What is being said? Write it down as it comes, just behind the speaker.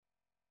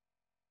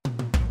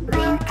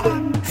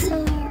Welcome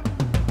to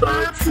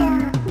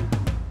Battle.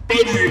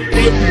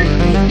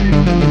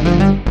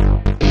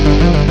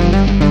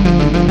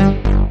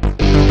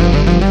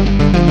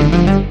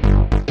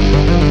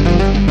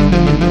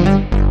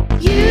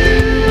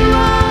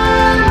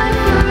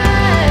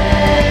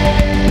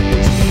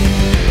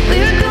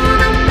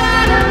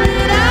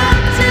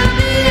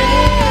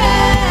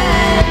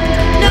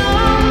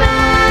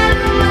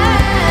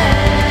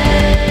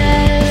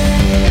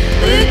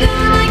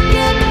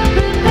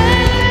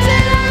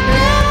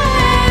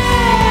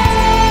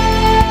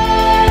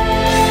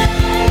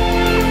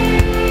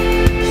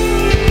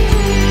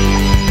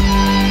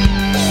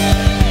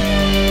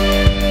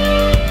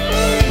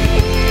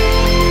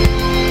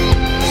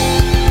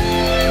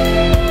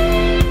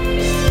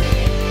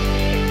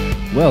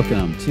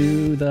 Welcome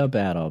to the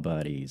Battle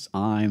Buddies.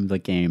 I'm the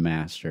Game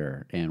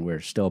Master, and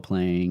we're still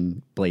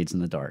playing Blades in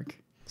the Dark.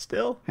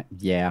 Still?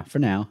 Yeah, for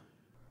now.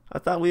 I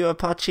thought we were a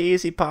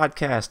Parcheesi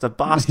podcast, a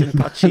Boston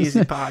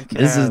Parcheesi podcast.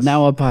 This is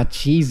now a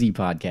Parcheesi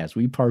podcast.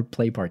 We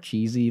play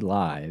Parcheesi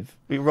live.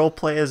 We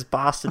roleplay as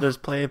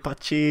Bostoners playing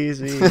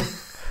Parcheesi.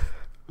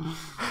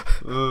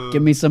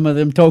 Give me some of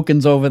them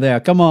tokens over there.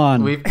 Come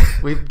on.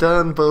 We've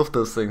done both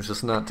those things,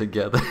 just not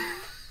together.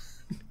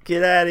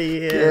 Get out of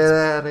here. Get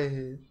out of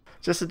here.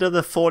 Just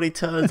another 40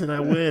 turns and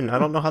I win. I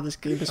don't know how this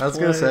game is played. I was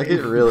going to say, I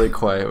get really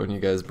quiet when you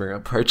guys bring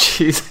up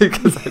Parcheesi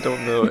because I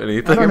don't know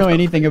anything. I don't know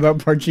anything about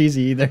Parcheesi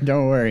either,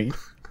 don't worry.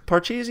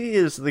 Parcheesi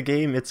is the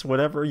game, it's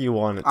whatever you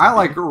want it to I be.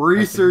 like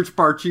research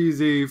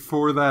Parcheesi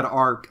for that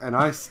arc, and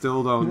I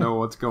still don't know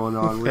what's going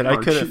on with And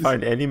Parcheesi. I couldn't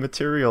find any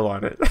material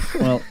on it.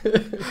 Well,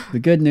 the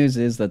good news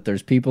is that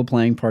there's people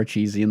playing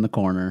Parcheesi in the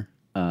corner.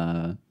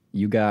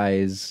 You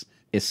guys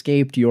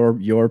escaped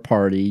your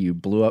party. You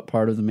blew up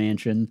part of the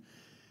mansion.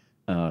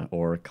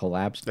 Or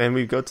collapsed. And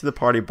we go to the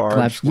party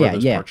barge where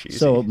there's Parcheesi.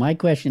 So my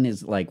question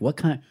is, like, what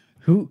kind?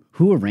 Who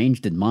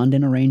arranged? Did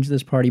Mondin arrange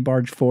this party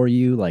barge for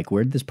you? Like,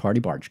 where did this party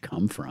barge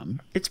come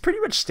from? It's pretty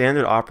much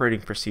standard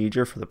operating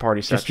procedure for the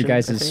partyception. Just you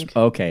guys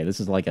okay. This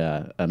is like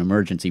an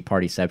emergency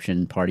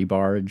partyception party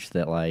barge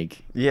that like.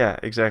 Yeah,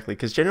 exactly.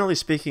 Because generally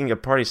speaking, a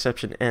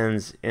partyception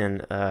ends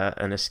in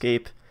an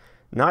escape,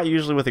 not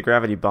usually with a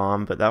gravity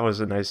bomb, but that was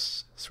a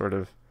nice sort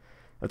of.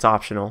 It's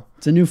optional.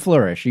 It's a new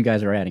flourish. You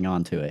guys are adding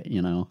on to it,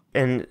 you know?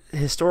 And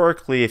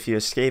historically, if you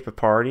escape a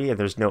party and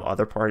there's no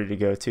other party to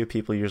go to,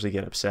 people usually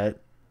get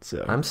upset.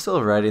 So I'm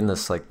still riding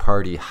this like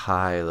party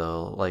high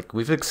though. Like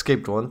we've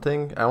escaped one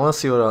thing. I want to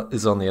see what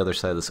is on the other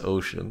side of this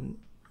ocean.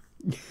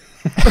 Let's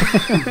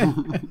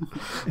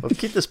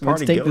keep this party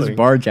Let's take going. this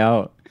barge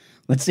out.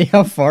 Let's see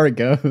how far it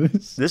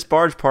goes. This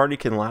barge party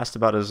can last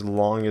about as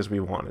long as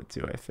we want it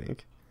to, I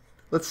think.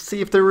 Let's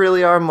see if there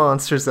really are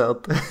monsters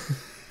out there.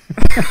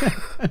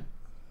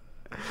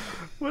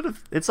 What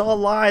if it's all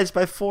lies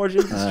by Forge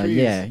Industries?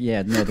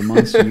 Yeah. No, the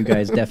monster you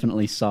guys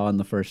definitely saw in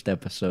the first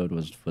episode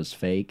was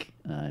fake.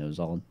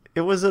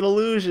 It was an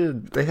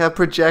illusion. They have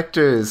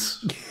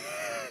projectors.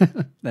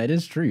 That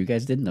is true. You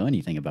guys didn't know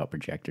anything about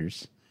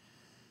projectors.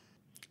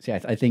 See,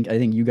 I think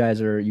you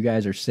guys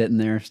are sitting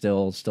there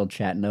still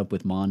chatting up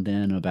with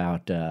Mondin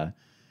about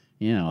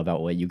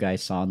about what you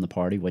guys saw in the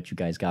party, what you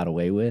guys got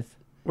away with.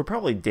 We're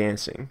probably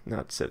dancing,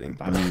 not sitting.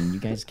 I mean,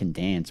 you guys can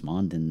dance.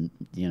 Mondin,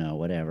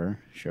 whatever.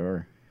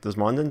 Sure. Does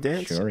Mondin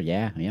dance? Sure,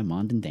 yeah.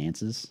 Mondin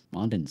dances.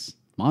 Mondin's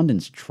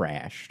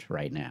trashed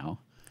right now.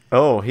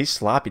 Oh, he's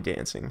sloppy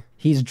dancing.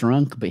 He's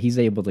drunk, but he's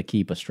able to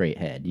keep a straight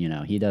head.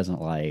 He doesn't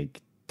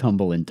like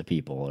tumble into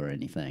people or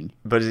anything.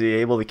 But is he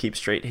able to keep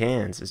straight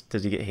hands?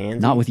 Does he get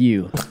hands? Not with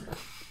you.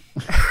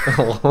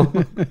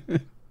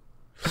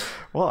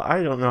 Well,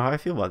 I don't know how I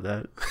feel about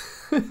that.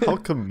 How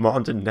come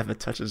Mondin never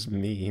touches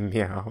me?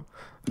 Meow.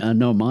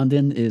 No,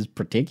 Mondin is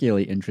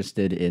particularly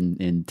interested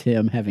in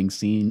Tim having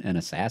seen an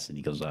assassin.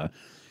 He goes, I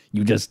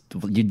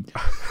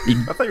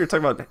thought you were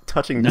talking about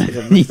touching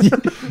Tim.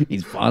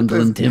 He's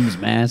fondling Tim's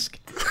mask.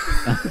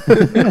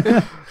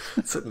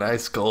 It's a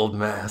nice gold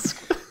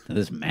mask.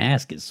 This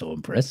mask is so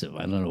impressive.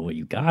 I don't know where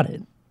you got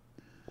it.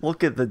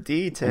 Look at the Oh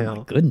detail.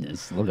 my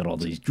goodness, look at all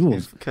these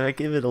jewels. Can I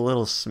give it a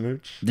little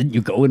smooch? Didn't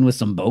you go in with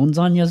some bones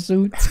on your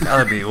suit? It's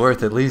gotta be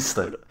worth at least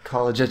a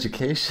college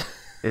education.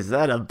 Is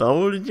that a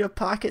bone in your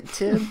pocket,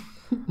 Tim?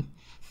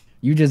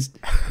 You just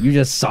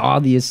saw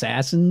the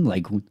assassin?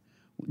 Like,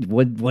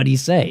 what'd he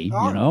say,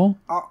 Oh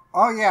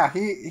yeah,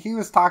 he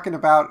was talking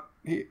about...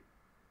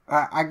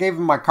 I gave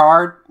him my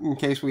card in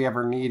case we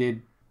ever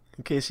needed...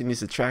 In case he needs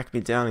to track me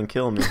down and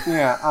kill me.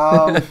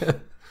 Yeah,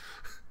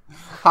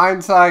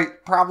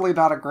 hindsight, probably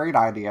not a great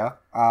idea.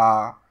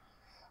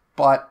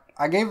 But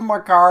I gave him my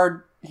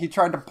card. He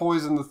tried to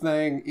poison the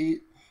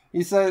thing.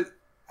 He said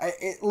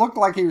it looked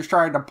like he was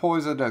trying to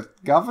poison a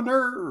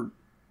governor.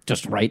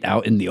 Just right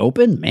out in the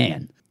open?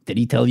 Man, did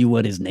he tell you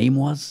what his name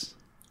was?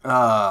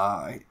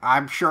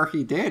 I'm sure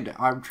he did.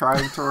 I'm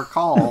trying to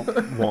recall.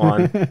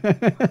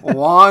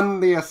 Juan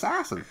the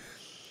assassin.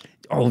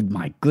 Oh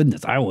my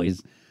goodness!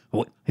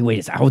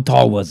 Wait, how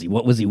tall was he?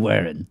 What was he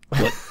wearing?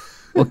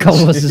 What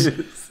color was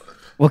his?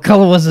 What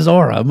color was his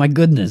aura? My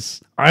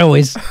goodness! I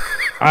always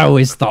I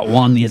always thought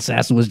Juan the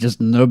Assassin was just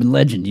an urban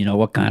legend. You know,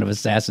 what kind of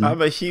assassin?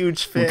 I'm a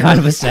huge fan. What kind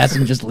of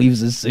assassin just leaves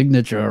his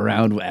signature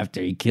around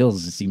after he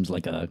kills? It seems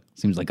like a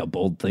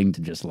bold thing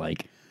to just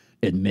like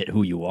admit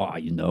who you are.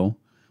 You know,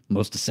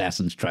 most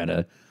assassins try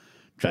to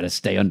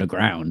stay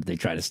underground. They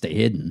try to stay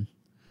hidden.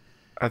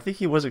 I think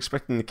he was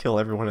expecting to kill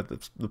everyone at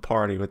the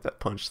party with that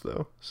punch,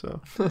 though.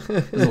 So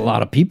There's a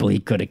lot of people he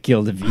could have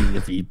killed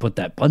if he put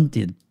that punch,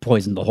 he'd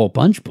poisoned the whole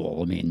punch bowl.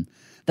 I mean,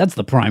 that's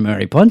the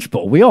primary punch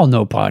bowl. We all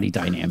know party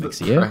dynamics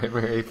here.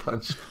 Primary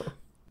punch bowl.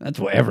 That's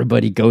where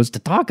everybody goes to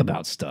talk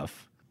about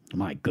stuff.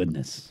 My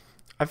goodness.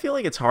 I feel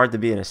like it's hard to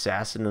be an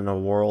assassin in a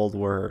world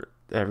where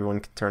everyone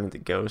can turn into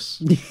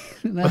ghosts.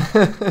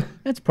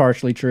 That's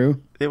partially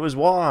true. It was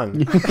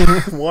Juan.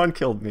 Juan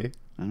killed me.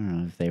 I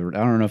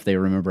don't know if they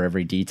remember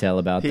every detail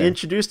about He that.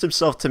 introduced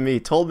himself to me,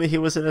 told me he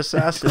was an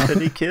assassin,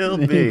 and he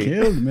killed me. He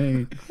killed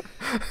me.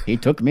 He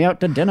took me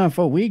out to dinner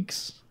for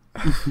weeks.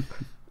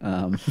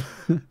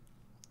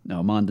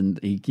 No,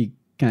 Mondin, he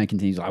kind of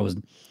continues. I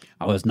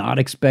was not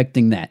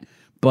expecting that,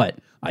 but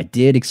I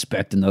did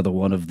expect another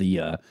one of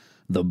the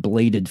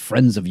bladed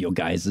friends of your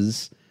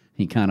guys's.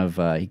 He kind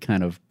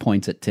of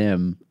points at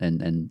Tim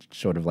and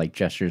sort of like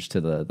gestures to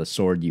the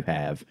sword you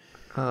have.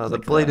 Oh, the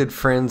bladed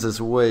friends is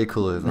way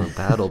cooler than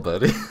battle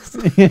buddies.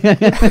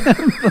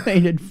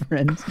 Bladed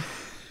friends.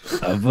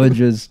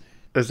 Avengers.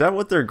 Is that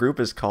what their group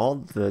is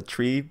called? The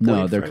tree blade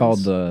No, they're friends?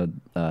 called the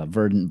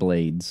Verdant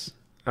Blades.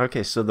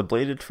 Okay, so the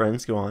bladed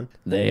friends, go on.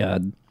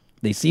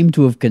 They seem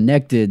to have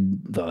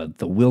connected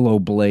the Willow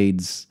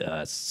Blades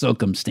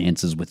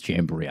circumstances with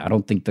Jamboree. I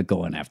don't think they're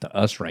going after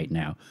us right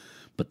now,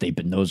 but they've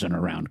been nosing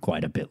around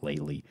quite a bit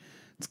lately.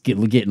 It's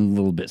getting a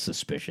little bit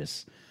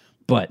suspicious.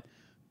 But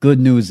good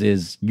news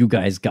is you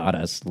guys got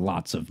us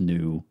lots of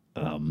new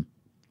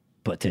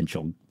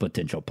potential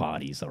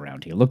parties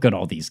around here. Look at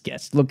all these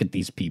guests. Look at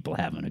these people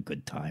having a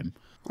good time.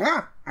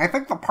 Yeah, I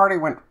think the party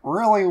went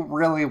really,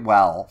 really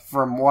well,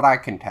 from what I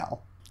can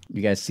tell.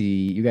 You guys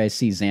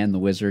see Zan the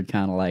Wizard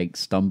kind of like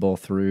stumble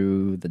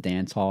through the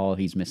dance hall.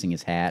 He's missing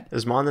his hat.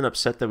 Is Mondin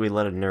upset that we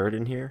let a nerd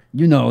in here?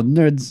 You know,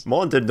 nerds.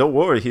 Mondin, don't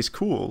worry, he's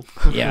cool.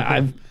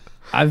 Yeah,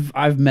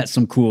 I've met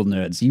some cool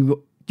nerds.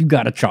 You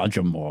got to charge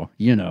them more.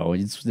 You know,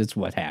 it's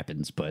what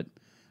happens. But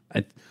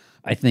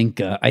I think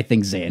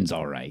Zan's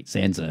all right.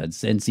 Zan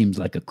seems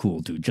like a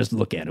cool dude. Just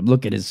look at him.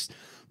 Look at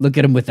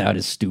him without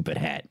his stupid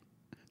hat.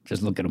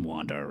 Just look at him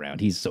wander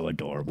around. He's so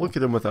adorable. Look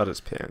at him without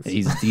his pants.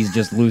 He's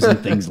just losing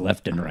things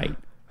left and right.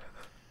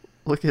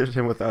 Look at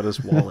him without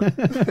his wallet.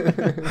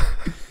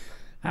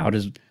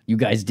 You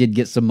guys did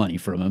get some money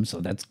from him, so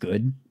that's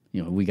good.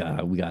 You know, we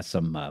got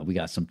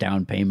some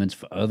down payments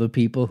for other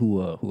people who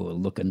are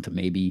looking to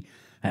maybe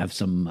have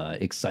some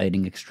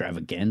exciting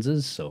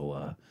extravaganzas.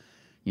 So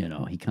you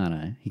know, he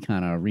kind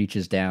of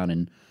reaches down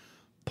and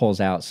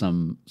pulls out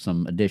some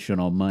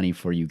additional money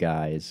for you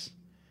guys.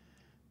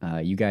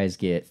 You guys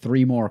get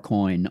 3 more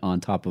coin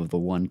on top of the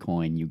 1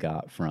 coin you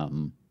got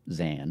from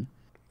Zan.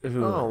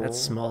 Ooh, that's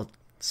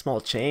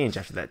small change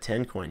after that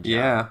 10 coin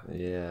job.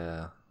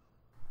 Yeah.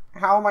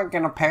 How am I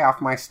going to pay off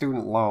my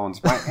student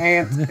loans? My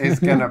aunt is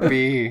going to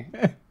be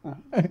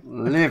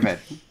livid.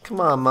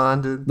 Come on,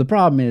 Mondin. The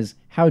problem is,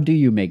 how do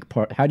you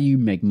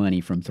make money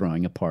from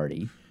throwing a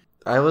party?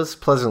 I was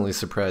pleasantly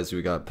surprised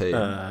we got paid.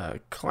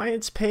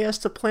 Clients pay us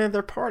to plan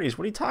their parties.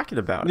 What are you talking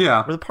about?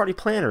 Yeah. We're the party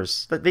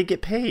planners. They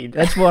get paid.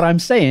 That's what I'm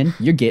saying.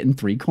 You're getting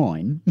 3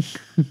 coin.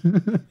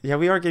 Yeah,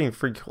 we are getting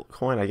free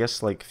coin. I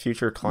guess like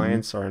future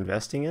clients are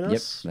investing in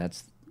us. Yep,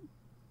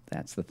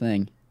 that's the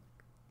thing.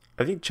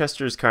 I think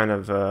Chester's kind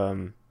of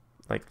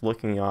like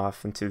looking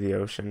off into the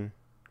ocean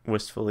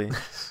wistfully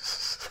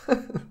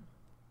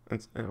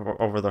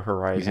over the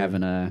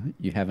horizon.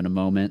 You having a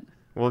moment?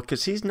 Well,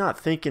 because he's not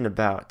thinking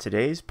about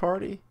today's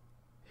party,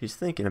 he's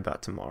thinking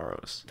about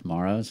tomorrow's.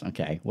 Tomorrow's?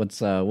 Okay.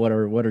 What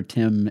are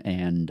Tim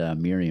and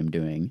Miriam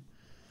doing?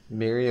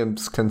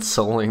 Miriam's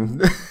consoling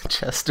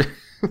Chester.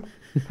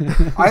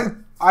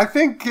 I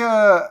think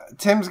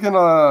Tim's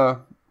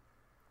gonna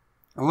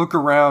look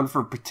around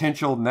for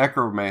potential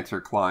necromancer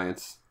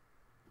clients.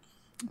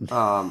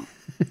 Trying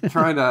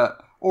to,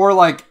 or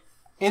like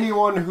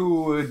anyone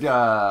who would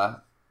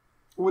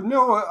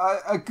know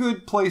a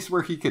good place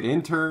where he could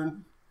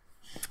intern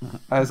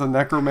as a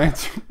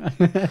necromancer.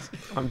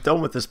 I'm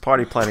done with this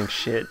party planning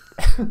shit.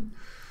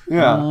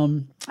 Yeah.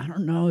 I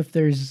don't know if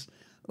there's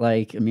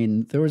like, I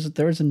mean, there was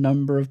a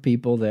number of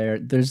people there.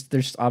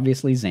 There's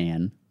obviously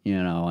Zan.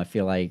 You know, I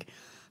feel like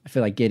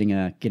getting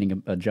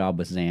a job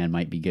with Zan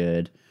might be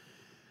good.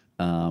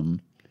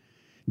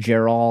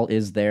 Gerald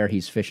is there.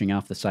 He's fishing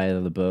off the side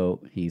of the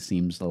boat. He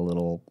seems a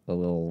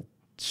little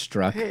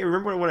struck. Hey,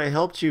 remember when I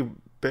helped you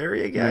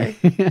bury a guy?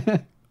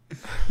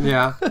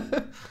 Yeah.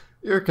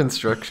 You're a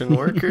construction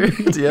worker.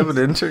 Do you have an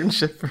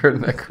internship for a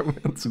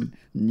necromancer?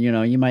 You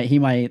know, he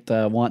might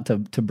want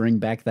to bring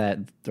back that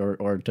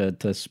or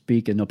to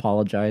speak and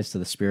apologize to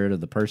the spirit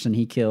of the person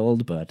he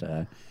killed. But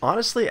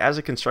honestly, as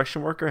a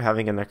construction worker,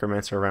 having a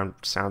necromancer around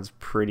sounds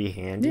pretty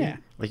handy. Yeah.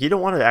 Like, you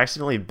don't want to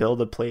accidentally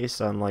build a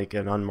place on like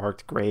an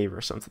unmarked grave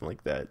or something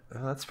like that.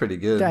 Oh, that's pretty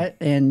good. that,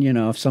 and you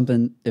know, if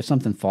something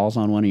falls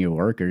on one of your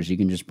workers, you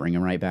can just bring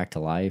him right back to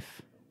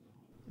life.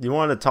 You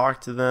want to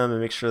talk to them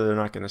and make sure they're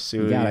not going to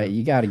sue you.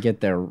 You gotta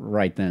get there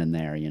right then and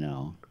there. You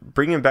know,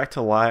 Bring them back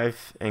to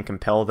life and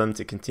compel them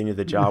to continue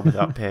the job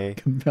without pay.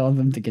 compel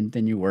them to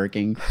continue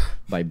working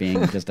by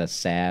being just a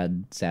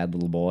sad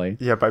little boy.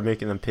 Yeah, by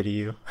making them pity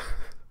you.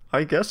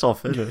 I guess I'll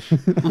finish.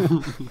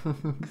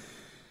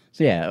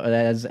 So yeah,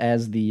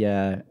 as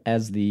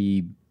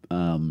the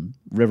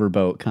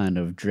riverboat kind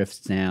of drifts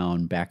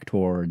down back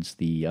towards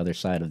the other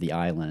side of the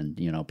island,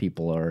 you know,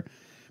 people are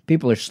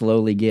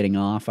slowly getting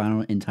off. I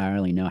don't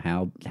entirely know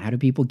how do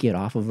people get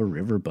off of a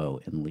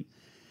riverboat and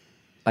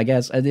I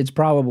guess it's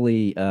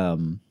probably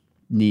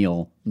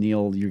Neil,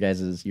 your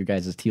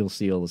guys' teal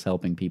seal is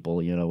helping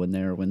people, you know, when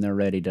they're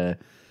ready to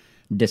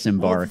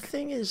disembark. Well, the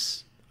thing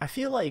is, I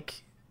feel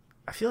like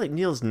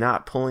Neil's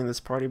not pulling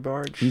this party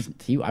barge.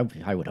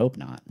 I would hope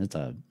not. That's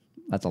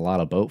a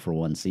lot of boat for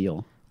one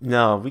seal.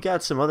 No, we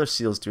got some other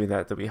seals doing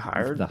that we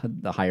hired.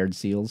 The hired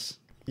seals.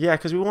 Yeah,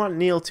 because we want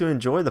Neil to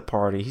enjoy the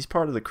party. He's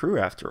part of the crew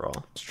after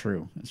all. It's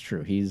true.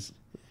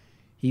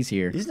 He's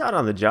here. He's not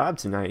on the job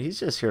tonight. He's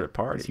just here to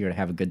party. He's here to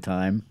have a good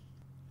time.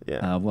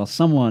 Yeah. Well,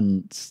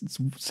 some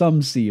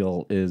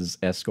seal is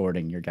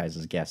escorting your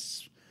guys'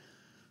 guests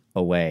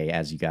away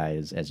as you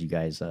guys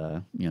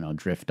you know,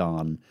 drift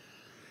on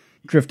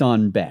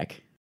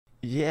back.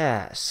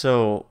 Yeah.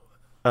 So,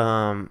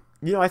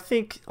 you know, I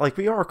think like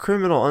we are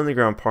criminal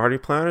underground party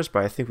planners,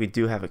 but I think we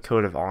do have a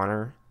code of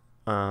honor.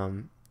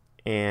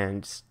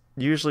 And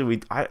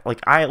usually I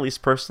at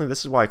least personally,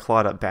 this is why I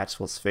clawed up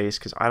Batchwell's face,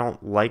 because I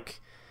don't like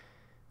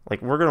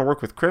we're gonna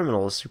work with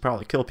criminals who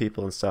probably kill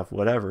people and stuff,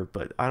 whatever.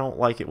 But I don't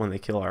like it when they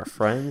kill our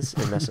friends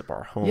and mess up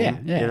our home. Yeah,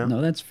 you know?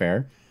 no, that's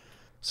fair.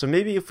 So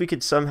maybe if we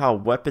could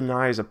somehow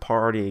weaponize a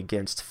party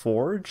against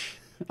Forge.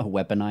 A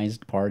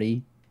weaponized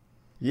party.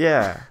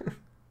 Yeah,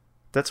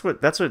 that's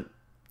what I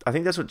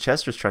think that's what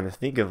Chester's trying to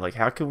think of. Like,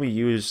 how can we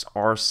use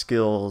our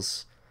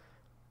skills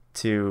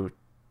to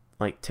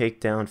like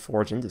take down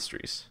Forge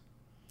Industries?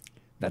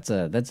 That's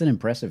an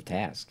impressive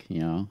task,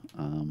 you know.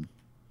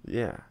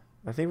 Yeah,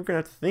 I think we're gonna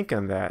have to think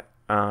on that.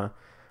 I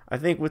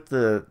think with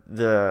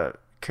the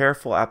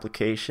careful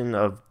application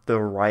of the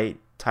right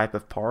type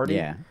of party,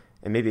 Yeah.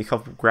 and maybe a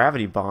couple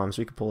gravity bombs,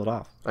 we could pull it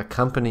off. A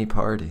company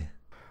party.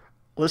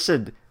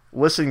 Listen,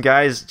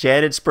 guys.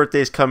 Janet's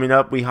birthday's coming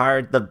up. We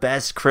hired the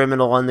best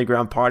criminal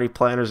underground party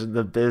planners in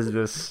the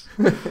business.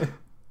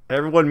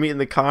 Everyone meet in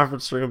the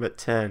conference room at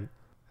 10.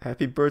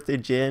 Happy birthday,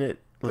 Janet.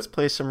 Let's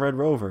play some Red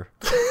Rover.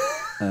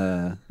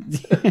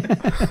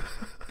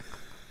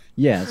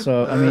 Yeah,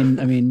 so I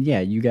mean,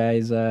 yeah, you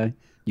guys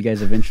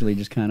eventually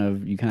just kind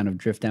of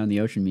drift down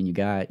the ocean. I mean, you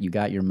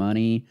got your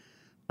money.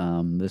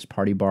 This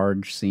party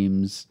barge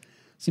seems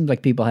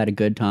like people had a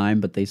good time,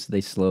 but they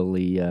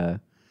slowly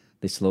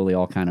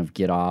all kind of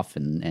get off,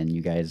 and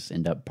you guys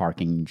end up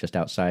parking just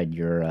outside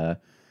your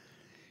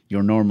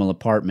normal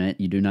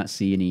apartment. You do not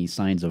see any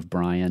signs of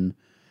Brian.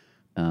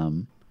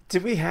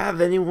 Did we have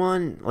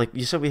anyone, like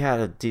you said, we had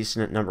a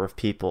decent number of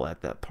people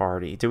at that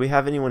party. Did we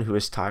have anyone who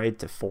was tied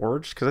to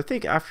Forge? Because I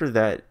think after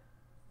that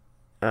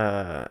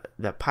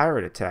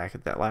pirate attack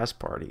at that last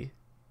party,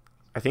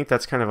 I think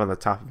that's kind of on the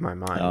top of my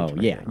mind. Oh,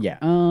 right yeah, now.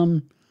 yeah.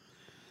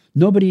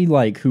 Nobody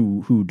like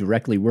who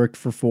directly worked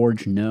for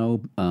Forge.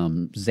 No.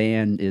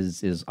 Zan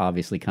is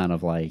obviously kind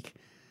of like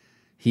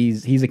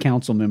he's a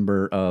council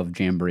member of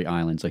Jamboree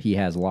Island, so he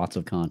has lots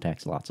of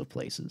contacts, lots of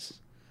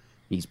places.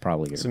 He's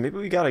probably So maybe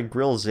we gotta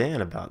grill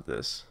Zan about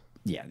this.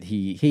 Yeah,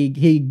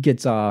 he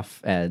gets off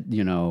at,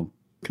 you know,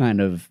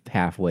 kind of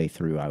halfway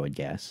through, I would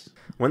guess.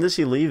 When does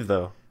he leave,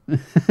 though?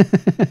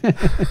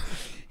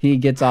 He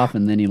gets off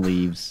and then he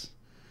leaves.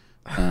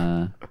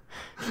 Nice.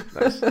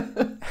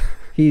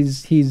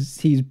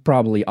 He's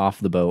probably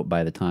off the boat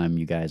by the time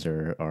you guys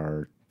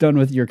are done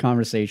with your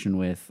conversation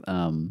with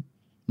Mondan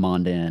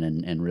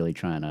and really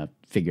trying to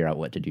figure out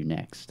what to do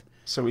next.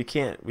 So we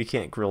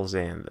can't grill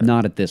Zan then.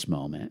 Not at this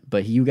moment,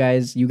 but you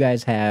guys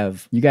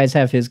have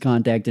his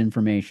contact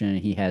information.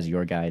 He has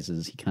your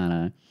guys's. He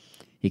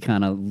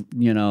kind of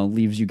you know,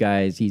 leaves you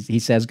guys. He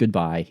says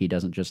goodbye. He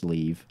doesn't just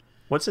leave.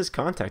 What's his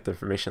contact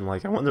information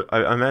like? I wonder.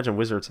 I imagine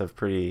wizards have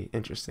pretty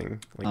interesting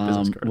like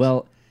business cards.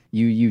 Well,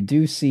 you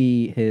do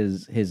see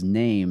his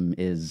name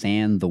is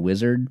Zan the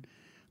Wizard.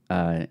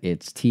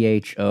 It's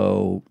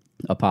THO'Uizard.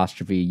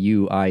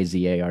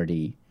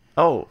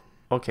 Oh,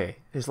 okay.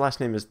 His last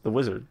name is the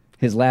Wizard.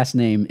 His last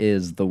name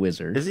is the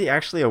Wizard. Is he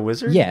actually a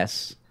wizard?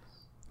 Yes.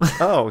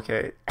 Oh,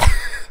 okay.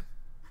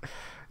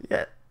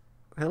 Yeah.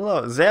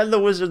 Hello, Zan the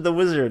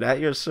Wizard at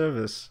your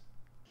service.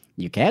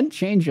 You can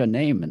change your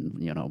name,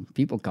 and you know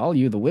people call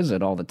you the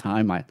Wizard all the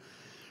time. I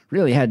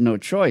really had no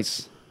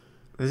choice.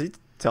 Does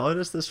telling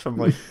us this from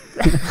like?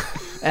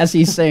 As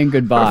he's saying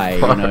goodbye,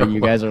 you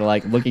guys are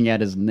like looking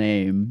at his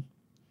name.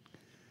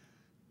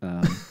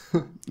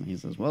 He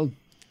says, "Well,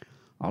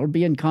 I'll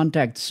be in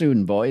contact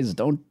soon, boys.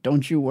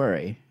 Don't you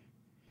worry."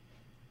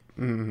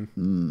 Like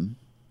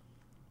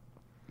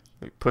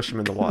push him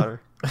in the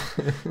water.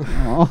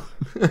 Oh,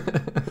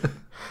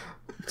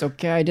 it's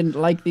okay. I didn't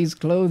like these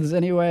clothes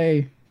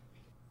anyway.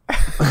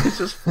 He's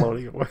just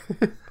floating away.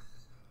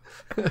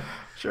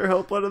 Sure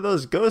hope one of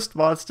those ghost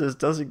monsters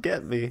doesn't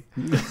get me.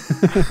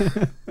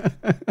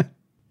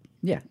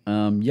 Yeah.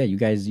 You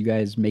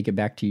guys make it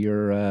back to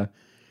your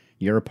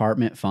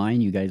apartment. Fine.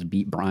 You guys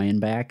beat Brian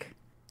back.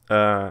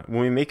 When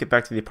we make it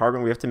back to the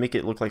apartment, we have to make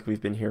it look like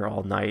we've been here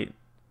all night.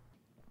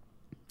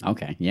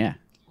 Okay. Yeah.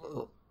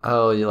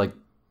 Oh, you like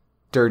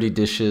dirty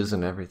dishes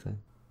and everything.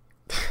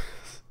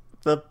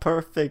 The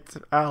perfect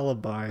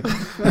alibi.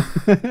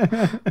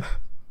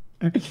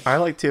 I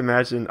like to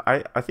imagine.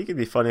 I think it'd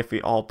be funny if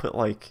we all put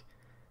like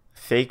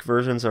fake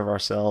versions of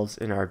ourselves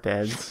in our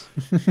beds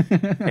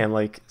and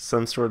like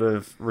some sort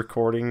of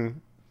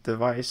recording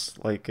device,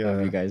 like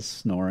you guys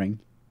snoring.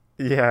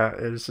 Yeah,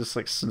 it's just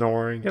like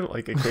snoring and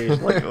like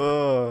occasionally like,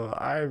 oh,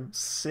 I'm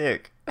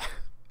sick.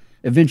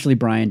 Eventually,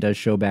 Brian does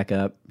show back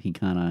up. He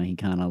kind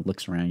of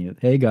looks around you.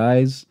 Hey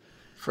guys,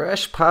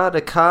 fresh pot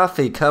of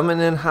coffee coming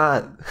in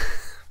hot,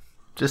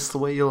 just the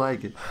way you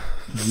like it.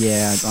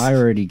 Yeah, I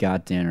already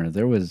got dinner.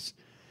 There was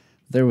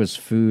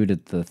food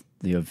at the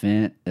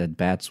event at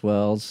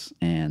Batswell's,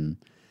 and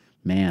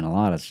man, a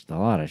lot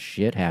of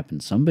shit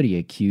happened. Somebody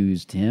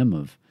accused him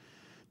of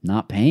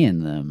not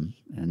paying them,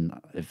 and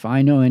if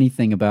I know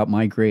anything about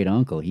my great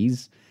uncle, he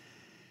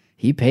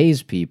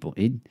pays people.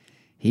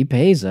 He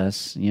pays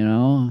us,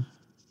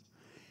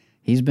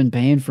 He's been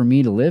paying for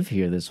me to live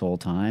here this whole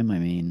time. I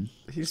mean,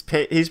 he's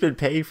been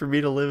paying for me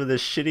to live in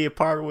this shitty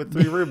apartment with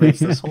 3 roommates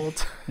this whole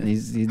time.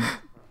 He's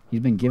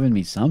been giving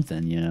me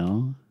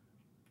something,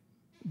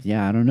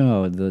 Yeah, I don't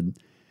know.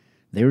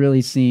 They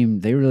really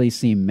seem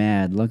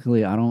mad.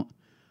 Luckily,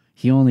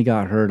 he only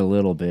got hurt a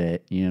little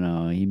bit,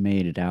 He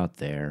made it out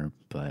there,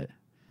 but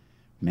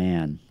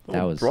man,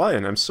 that was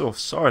Brian, I'm so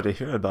sorry to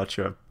hear about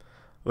your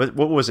what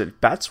was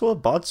it?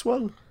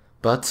 Batswell?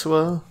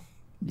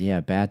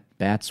 Yeah,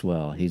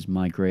 Batswell. He's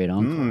my great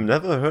uncle.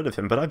 Never heard of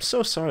him, but I'm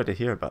so sorry to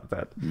hear about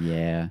that.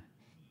 Yeah.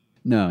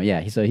 No,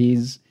 yeah. So he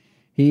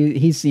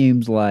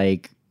seems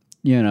like,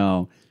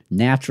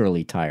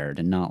 naturally tired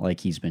and not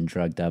like he's been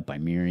drugged up by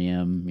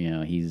Miriam.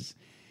 He's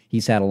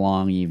had a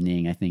long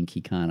evening. I think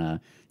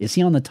is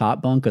he on the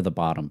top bunk or the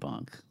bottom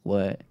bunk?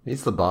 What?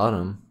 He's the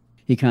bottom.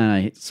 He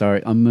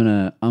sorry, I'm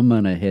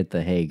gonna hit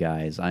the hey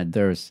guys.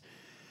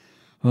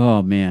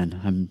 Oh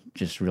man, I'm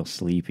just real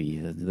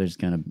sleepy. There's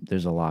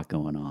a lot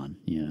going on,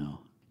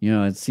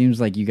 It seems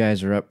like you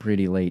guys are up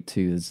pretty late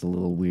too. It's a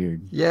little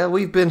weird. Yeah,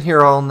 we've been here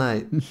all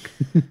night.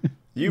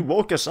 You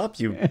woke us up,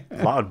 you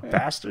loud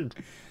bastard.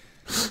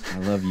 I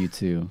love you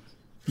too.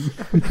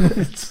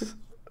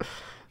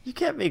 You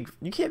can't make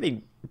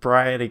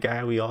Brian a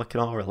guy we all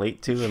can all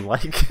relate to and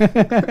like.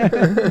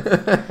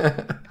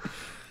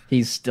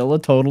 He's still a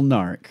total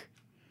narc.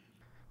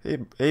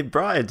 Hey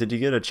Brian, did you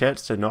get a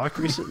chance to knock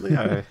recently?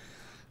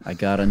 I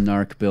got a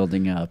narc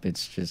building up.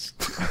 It's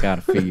just, I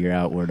gotta figure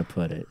out where to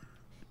put it.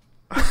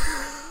 I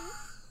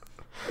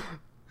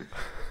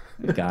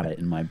got it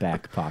in my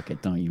back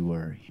pocket, don't you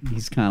worry.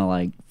 He's kind of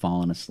like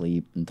falling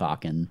asleep and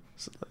talking.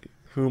 Like,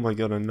 who am I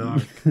gonna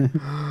knock? Who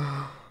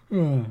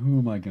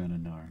am I gonna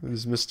knock?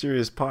 These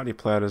mysterious party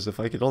planners,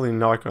 if I could only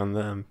knock on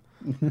them.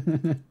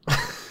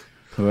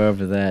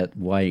 Whoever that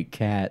white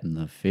cat and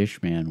the fish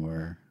man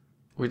were.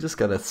 We just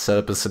gotta set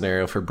up a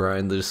scenario for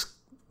Brian to just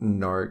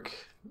narc,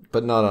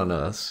 but not on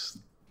us.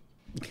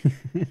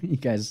 You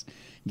guys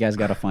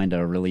gotta find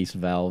a release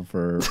valve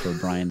for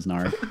Brian's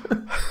narc.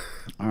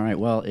 All right,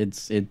 well,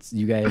 it's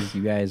you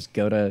guys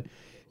go to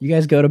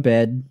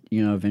bed,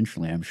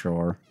 eventually, I'm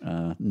sure.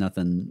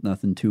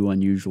 Nothing too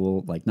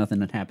unusual, like nothing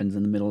that happens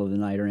in the middle of the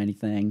night or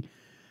anything.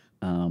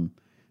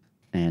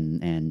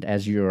 And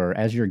as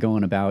you're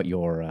going about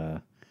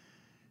your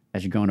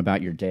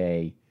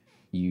day,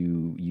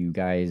 you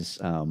guys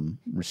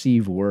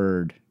receive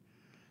word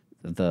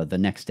the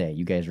next day.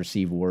 You guys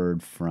receive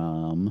word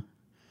from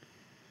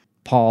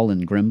Paul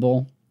and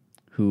Grimble,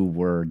 who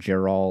were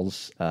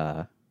Gerald's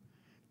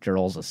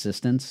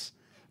assistants,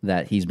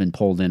 that he's been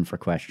pulled in for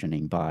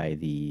questioning by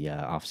the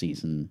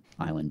off-season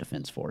Island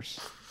Defense Force.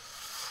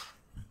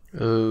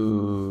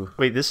 Oh.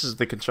 Wait, this is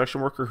the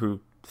construction worker who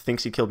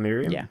thinks he killed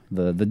Miriam? Yeah,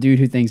 the dude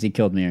who thinks he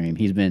killed Miriam.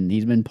 He's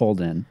been pulled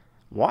in.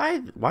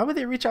 Why would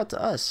they reach out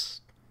to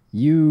us?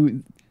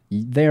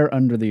 They're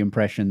under the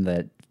impression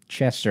that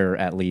Chester,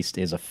 at least,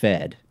 is a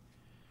Fed.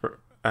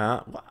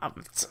 Oh,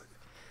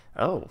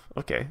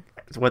 okay.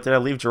 What, did I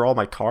leave Gerald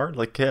my card?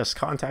 Like, yes,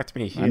 contact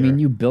me here. I mean,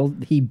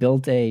 he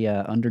built a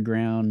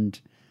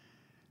underground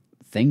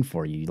thing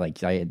for you.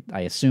 Like, I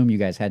assume you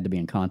guys had to be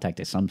in contact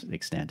to some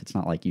extent. It's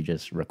not like you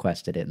just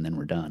requested it and then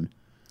we're done.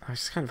 I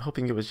was kind of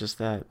hoping it was just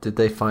that. Did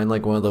they find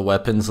like one of the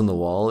weapons on the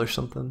wall or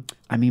something?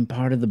 I mean,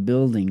 part of the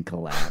building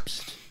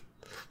collapsed.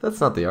 That's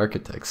not the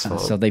architect's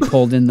fault. So they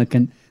pulled in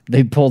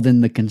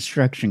the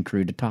construction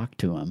crew to talk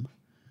to him.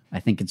 I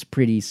think it's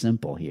pretty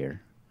simple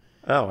here.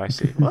 Oh, I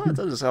see. Well, it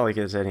doesn't sound like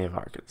it's any of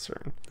our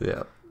concern.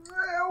 Yeah.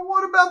 Well,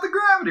 what about the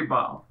gravity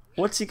bomb?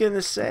 What's he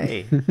gonna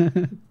say?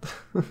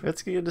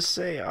 What's he gonna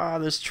say?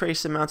 There's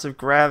trace amounts of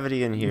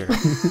gravity in here.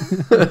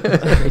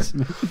 Trace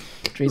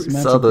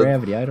amounts saw of the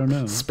gravity. I don't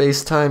know.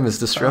 Space-time is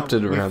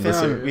disrupted around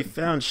this area. We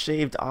found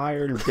shaved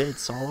iron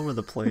bits all over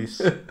the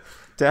place.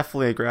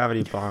 Definitely a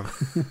gravity bomb.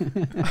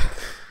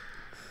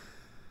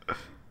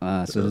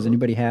 So does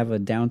anybody have a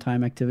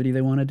downtime activity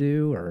they want to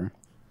do, or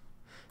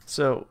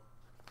So,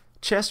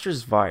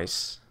 Chester's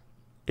vice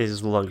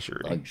is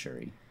luxury.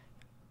 luxury?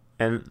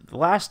 And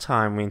last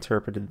time we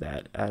interpreted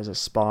that as a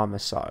spa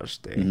massage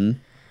day. Mm-hmm.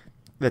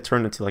 That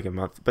turned into like a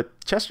month.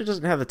 But Chester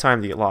doesn't have the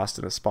time to get lost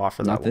in a spa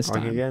for Not that this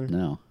long time. again.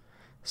 No.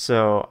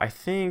 So I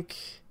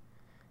think,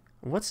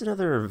 what's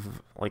another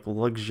like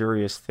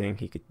luxurious thing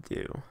he could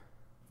do?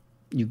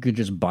 You could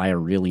just buy a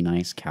really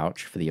nice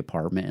couch for the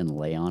apartment and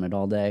lay on it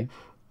all day.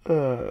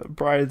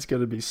 Brian's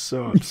gonna be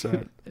so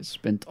upset. I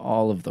spent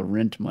all of the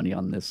rent money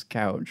on this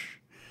couch.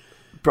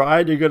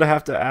 Brian, you're gonna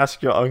have to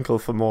ask your uncle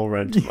for more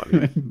rent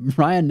money.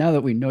 Ryan, now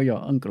that we know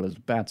your uncle is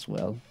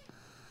Batswell.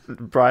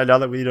 Brian, now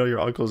that we know your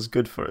uncle's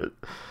good for it,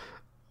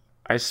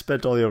 I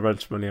spent all your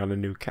rent money on a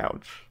new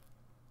couch.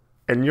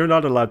 And you're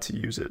not allowed to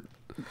use it.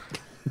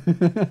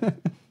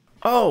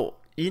 Oh,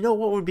 you know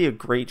what would be a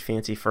great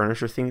fancy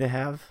furniture thing to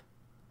have?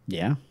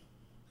 Yeah.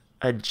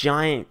 A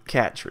giant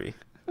cat tree.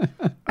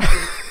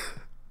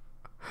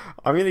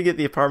 I'm going to get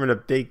the apartment a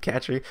big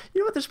cat tree.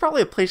 You know what? There's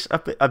probably a place,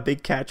 a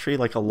big cat tree,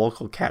 like a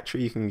local cat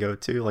tree you can go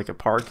to, like a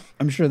park.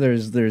 I'm sure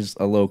there's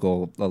a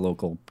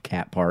local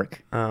cat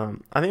park. I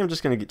think I'm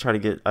just going to try to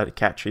get a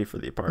cat tree for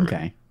the apartment.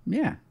 Okay.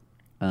 Yeah.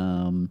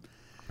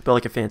 But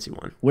like a fancy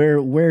one.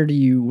 Where do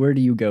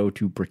you go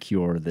to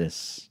procure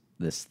this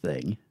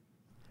thing?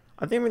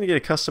 I think I'm going to get a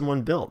custom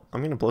one built.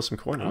 I'm going to blow some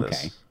coin on Okay.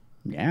 this.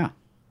 Yeah.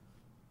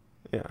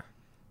 Yeah.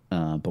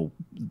 But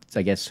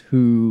I guess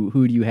who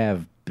do you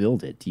have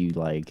build it? Do you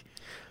like?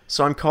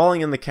 So I'm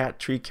calling in the cat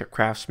tree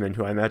craftsman,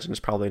 who I imagine is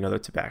probably another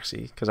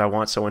tabaxi, because I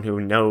want someone who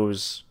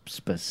knows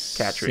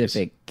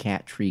Specific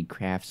cat tree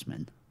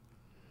craftsman.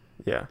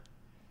 Yeah.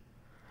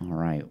 All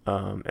right.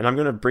 And I'm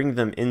going to bring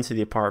them into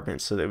the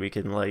apartment so that we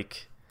can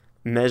like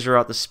measure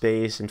out the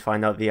space and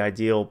find out the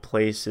ideal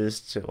places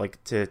to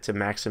to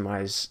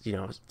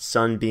maximize,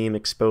 sunbeam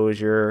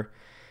exposure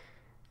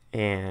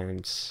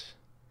and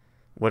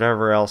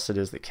whatever else it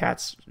is that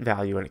cats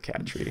value in a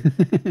cat tree.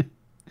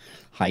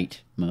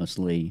 Height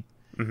mostly.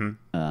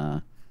 Mm-hmm.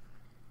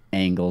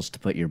 Angles to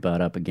put your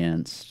butt up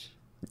against.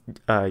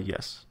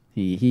 Yes.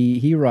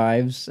 He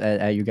arrives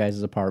at your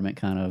guys' apartment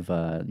kind of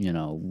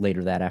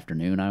later that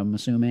afternoon, I'm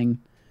assuming.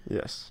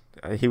 Yes.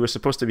 He was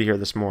supposed to be here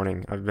this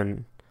morning. I've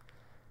been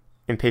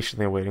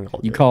impatiently waiting all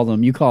day. You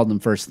called him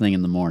first thing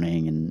in the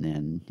morning,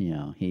 and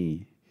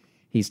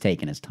he's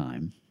taking his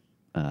time.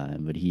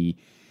 But he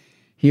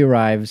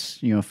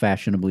arrives,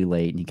 fashionably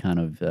late,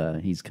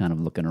 and he's kind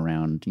of looking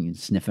around,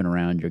 sniffing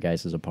around your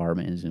guys'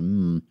 apartment,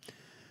 and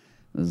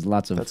there's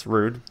lots of That's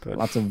rude, but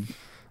lots of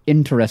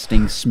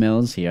interesting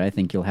smells here. I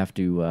think you'll have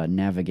to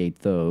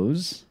navigate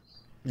those.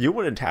 you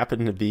wouldn't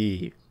happen to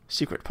be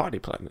secret party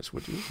planners,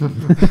 would you?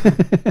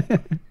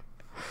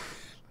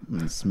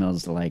 It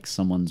smells like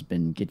someone's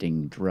been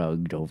getting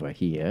drugged over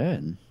here,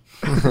 and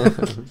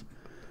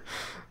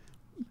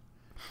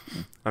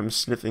I'm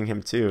sniffing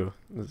him too.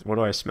 What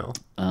do I smell?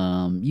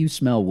 you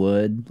smell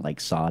wood, like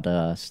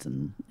sawdust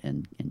and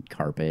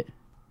carpet.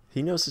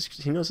 He knows his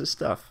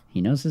stuff.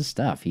 He knows his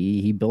stuff.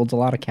 He builds a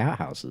lot of cat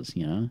houses,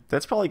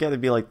 That's probably got to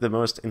be like the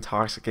most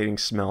intoxicating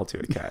smell to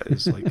a cat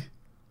is like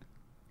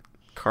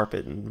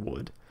carpet and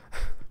wood.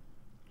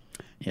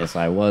 Yes,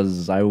 I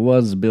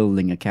was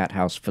building a cat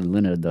house for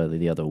Leonard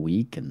the other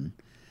week, and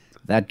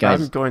that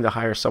I'm going to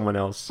hire someone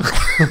else.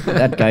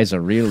 that guy's a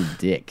real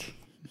dick.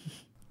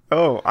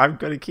 Oh, I'm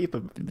going to keep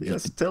him.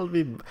 Just tell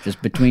me.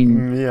 Just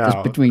between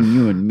Meow.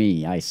 you and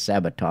me, I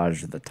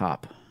sabotage the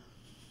top.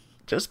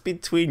 Just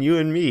between you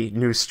and me,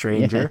 new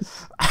stranger.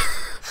 Yes.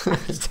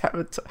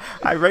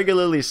 I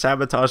regularly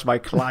sabotage my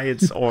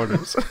clients'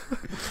 orders.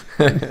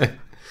 And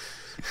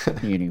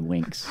he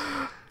winks.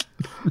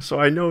 So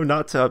I know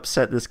not to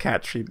upset this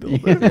cat tree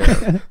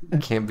builder.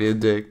 Can't be a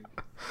dick.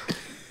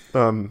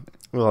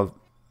 Well,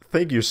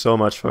 thank you so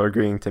much for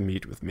agreeing to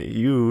meet with me.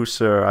 You,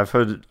 sir, I've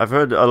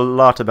heard a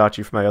lot about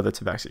you from my other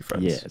tabaxi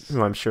friends, Yes.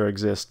 who I'm sure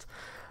exist.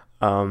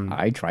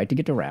 I tried to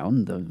get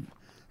around.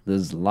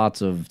 There's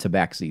lots of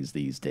tabaxis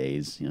these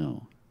days,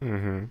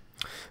 Mm-hmm.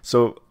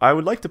 So I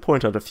would like to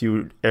point out a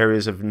few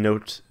areas of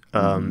note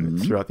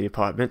throughout the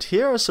apartment.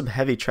 Here are some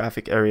heavy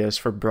traffic areas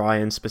for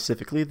Brian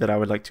specifically that I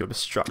would like to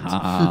obstruct,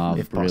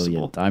 if brilliant.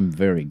 possible. I'm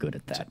very good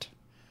at that.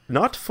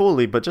 Not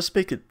fully, but just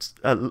make it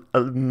a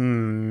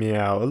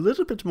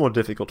little bit more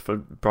difficult for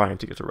Brian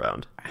to get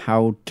around.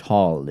 How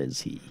tall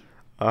is he?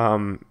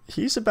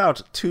 He's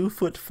about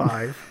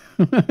 2'5".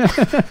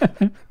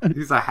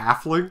 He's a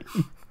halfling.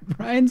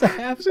 Brian's a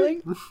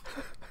halfling?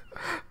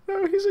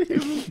 No, he's a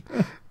human.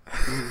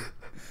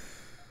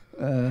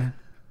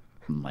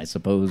 I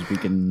suppose we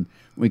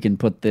can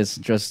put this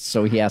just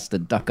so he has to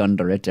duck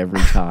under it every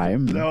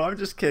time. No, I'm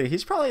just kidding.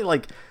 He's probably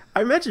like,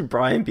 I imagine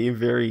Brian being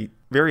very,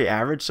 very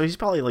average, so he's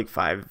probably like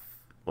 5,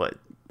 what?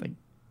 Like,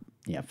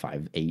 yeah,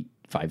 5'8",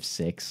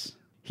 5'6".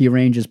 He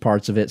arranges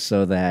parts of it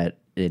so that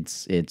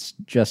it's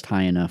just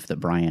high enough that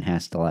Brian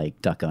has to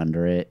like duck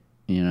under it,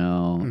 you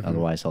know,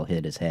 otherwise he'll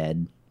hit his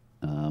head.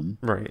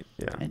 Right,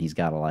 yeah. And he's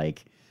got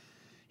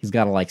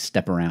to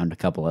step around a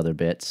couple other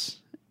bits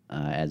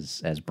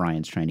as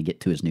Brian's trying to get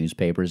to his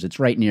newspapers. It's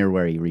right near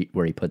where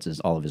he puts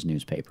all of his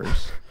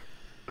newspapers.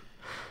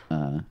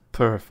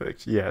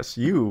 Perfect. Yes,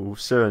 you,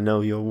 sir,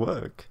 know your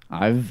work.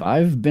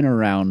 I've been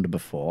around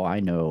before. I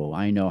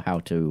know how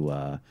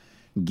to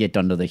get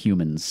under the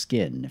human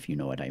skin, if you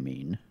know what I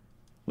mean,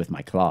 with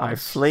my claws. I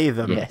flay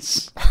them.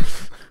 Yes.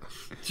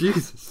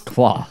 Jesus.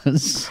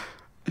 Claws.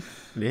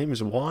 Name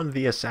is Juan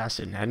the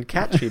Assassin and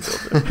cat tree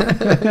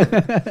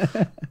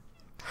builder.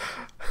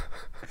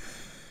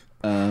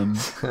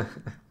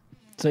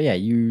 So yeah,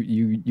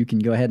 you can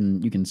go ahead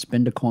and you can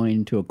spend a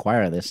coin to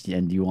acquire this.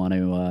 And do you want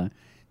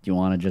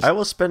to just? I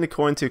will spend a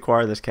coin to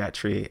acquire this cat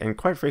tree, and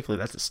quite frankly,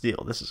 that's a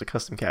steal. This is a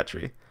custom cat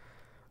tree.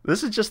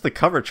 This is just the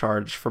cover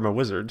charge from a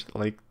wizard.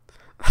 Like,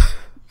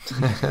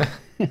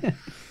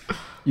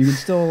 you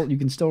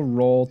can still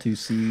roll to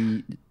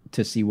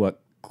see what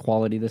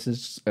quality this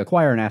is.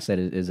 Acquire an asset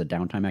is a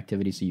downtime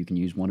activity, so you can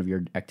use one of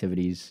your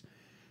activities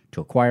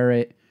to acquire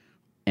it,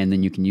 and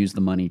then you can use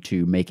the money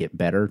to make it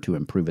better, to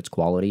improve its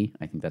quality.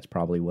 I think that's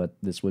probably what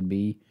this would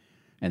be,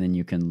 and then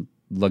you can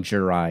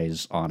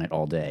luxurize on it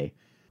all day.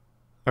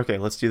 okay,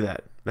 let's do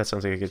that. That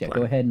sounds like a good Yeah, plan.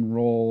 go ahead and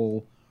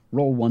roll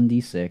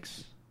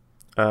 1d6.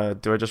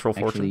 Do I just roll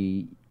fortune?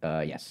 Actually,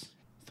 yes,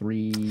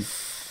 3.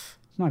 It's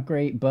not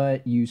great,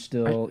 but you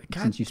still,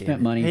 God since you damn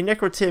spent it. money. Hey,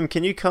 Necro Tim,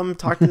 can you come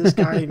talk to this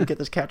guy and get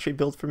this cat tree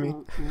built for me?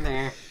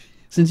 Nah.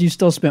 Since you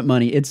still spent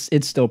money, it's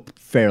still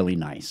fairly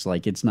nice.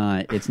 Like it's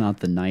not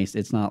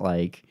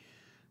like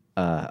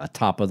a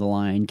top of the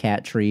line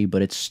cat tree,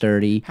 but it's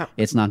sturdy.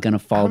 It's not gonna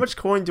fall. How much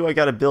coin do I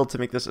got to build to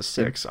make this a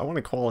 6? I want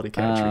a quality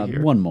cat tree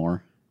here. One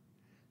more.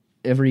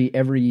 Every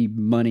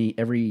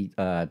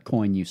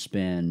coin you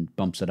spend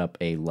bumps it up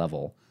a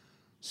level.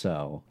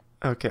 So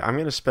Okay, I'm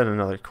gonna spend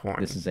another coin.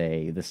 this is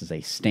a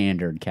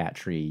standard cat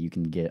tree. You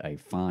can get a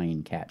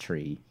fine cat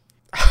tree.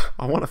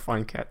 I want a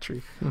fine cat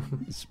tree.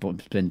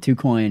 Spend 2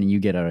 coin and you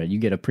get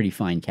a pretty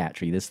fine cat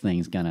tree. This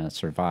thing's gonna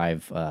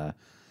survive.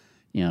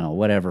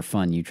 Whatever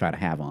fun you try to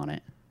have on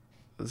it.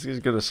 This is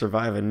gonna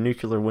survive a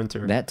nuclear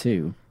winter. That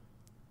too.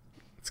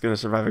 It's gonna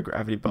survive a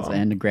gravity bomb.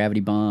 And a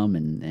gravity bomb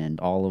and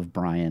all of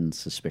Brian's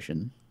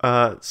suspicion.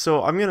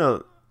 So I'm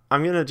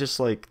gonna just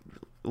like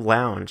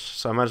lounge.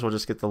 So I might as well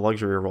just get the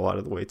luxury roll out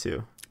of the way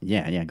too.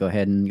 Yeah. Go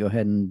ahead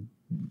and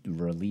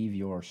relieve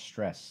your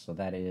stress. So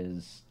that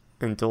is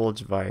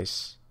Indulge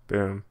vice.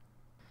 Boom.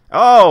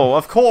 Oh,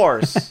 of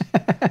course.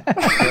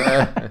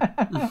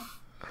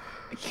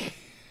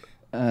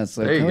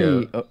 so There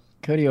you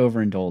Cody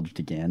overindulged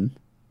again.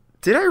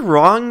 Did I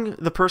wrong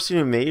the person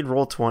who made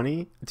roll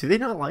 20? Do they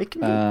not like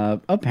me?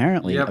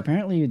 Apparently Yep.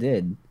 you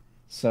did.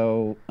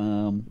 So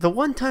The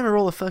one time I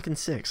roll a fucking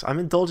 6, I'm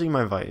indulging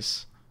my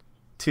vice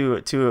to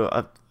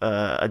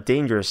a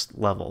dangerous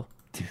level.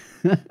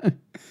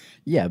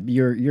 yeah,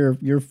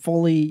 you're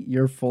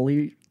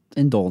fully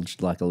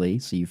indulged, luckily,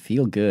 so you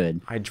feel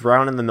good. I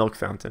drown in the milk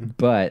fountain.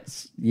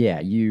 But yeah,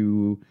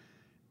 you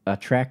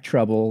attract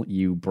trouble,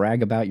 you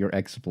brag about your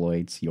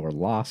exploits, you're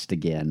lost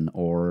again,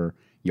 or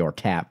you're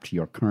tapped.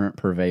 Your current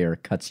purveyor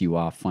cuts you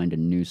off. Find a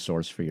new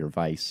source for your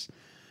vice.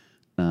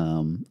 I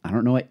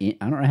don't know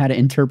how to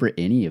interpret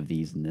any of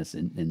these in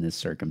this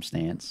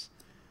circumstance.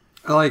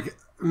 Like,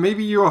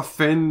 maybe you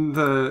offend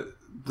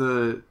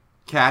the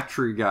cat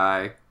tree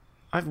guy.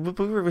 But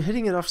we were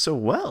hitting it off so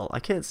well. I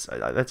can't.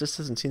 That just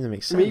doesn't seem to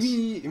make sense.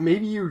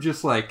 Maybe you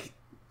just like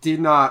did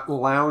not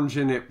lounge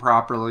in it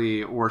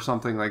properly or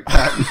something like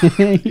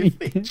that. You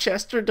think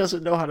Chester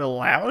doesn't know how to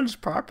lounge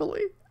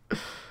properly?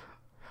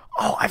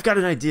 Oh, I've got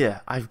an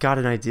idea.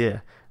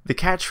 The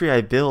cat tree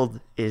I build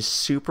is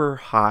super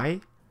high,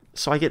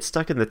 so I get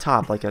stuck in the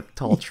top like a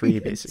tall tree,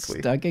 basically.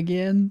 Stuck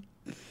again?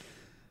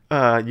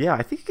 Yeah,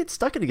 I think I get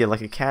stuck in again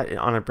like a cat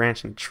on a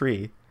branch in a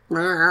tree.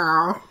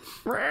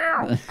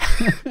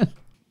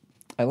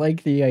 I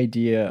like the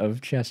idea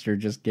of Chester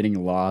just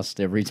getting lost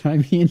every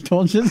time he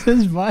indulges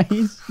his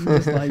vice.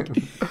 Just like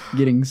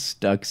getting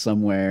stuck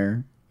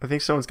somewhere. I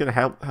think someone's gonna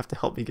have to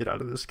help me get out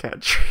of this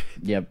cat tree.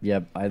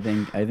 Yep. I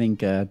think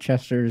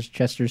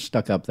Chester's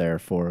stuck up there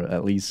for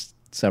at least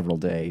several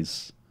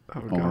days,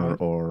 Oh, God.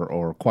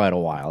 or quite a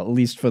while, at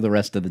least for the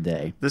rest of the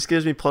day. This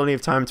gives me plenty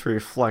of time to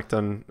reflect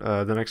on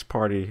the next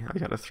party I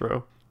gotta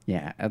throw.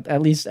 Yeah,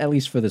 at least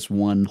for this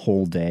one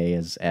whole day,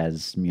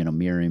 as you know,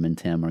 Miriam and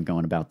Tim are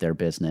going about their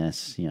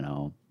business, you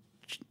know,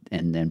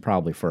 and then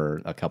probably for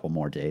a couple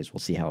more days. We'll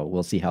see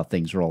how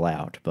things roll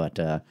out. But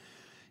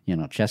you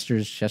know,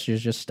 Chester's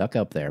just stuck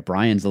up there.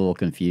 Brian's a little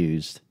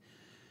confused.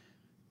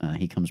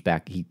 He comes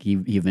back. He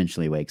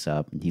eventually wakes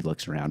up and he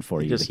looks around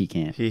for you, but he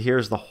can't. He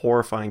hears the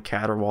horrifying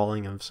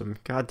caterwauling of some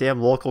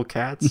goddamn local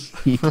cats.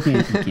 He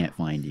can't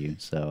find you.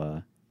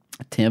 So,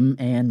 Tim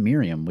and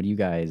Miriam, what do you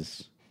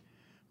guys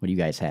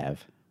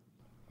have?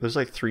 There's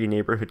like 3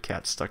 neighborhood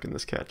cats stuck in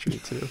this cat tree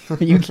too.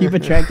 You keep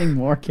attracting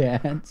more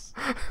cats.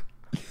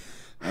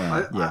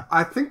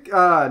 I think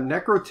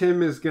Necro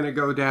Tim is going to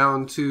go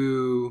down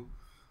to,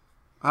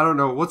 I don't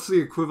know, what's the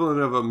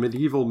equivalent of a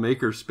medieval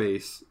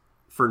makerspace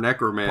for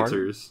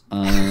necromancers?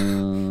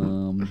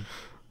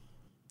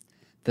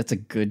 That's a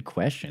good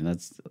question.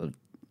 That's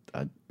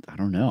I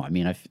don't know. I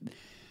mean,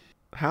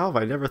 How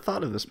have I never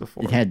thought of this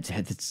before?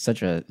 It's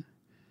such a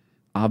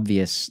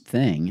obvious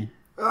thing.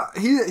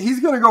 He's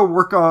gonna go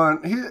work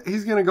on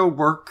he's gonna go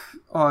work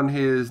on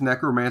his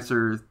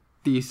necromancer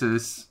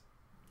thesis.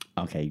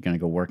 Okay, you're gonna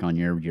go work on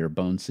your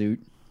bone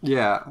suit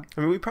Yeah.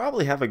 I mean, we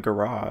probably have a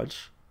garage.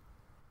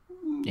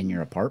 in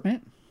your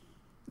apartment,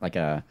 like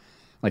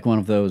one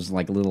of those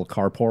like little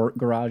carport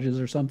garages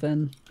or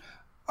something.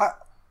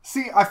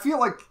 I feel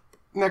like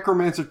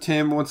Necromancer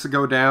Tim wants to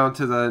go down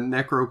to the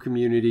necro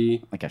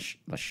community, Like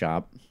a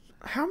shop.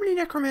 How many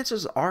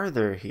necromancers are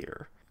there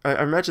here?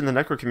 I imagine the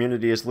necro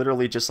community is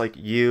literally just like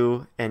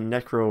you and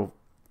necro,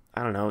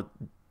 I don't know,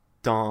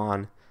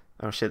 Dawn.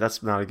 Oh shit,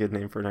 that's not a good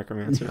name for a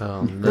necromancer.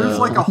 Oh no. There's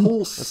like a whole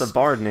That's a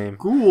bard name.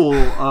 school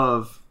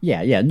of.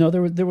 Yeah. No,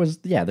 there was.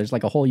 There's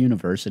like a whole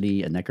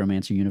university, a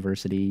necromancer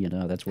university. You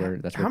know, that's where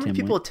How many Tim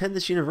people went. attend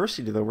this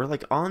university though? We're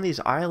like on these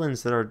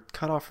islands that are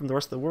cut off from the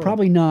rest of the world.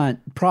 Probably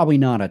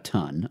not a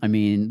ton. I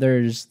mean,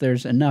 there's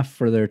enough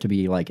for there to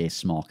be like a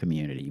small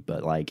community,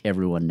 but like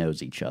everyone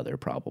knows each other.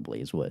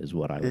 Probably is what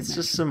I would It's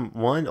just imagine.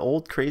 some one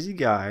old crazy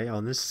guy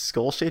on this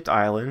skull-shaped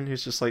island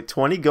who's just like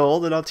 20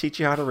 gold and I'll teach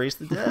you how to raise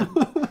the dead.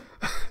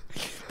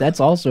 That's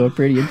also a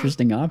pretty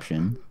interesting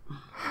option.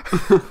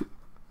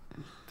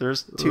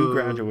 There's 2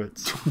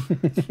 graduates.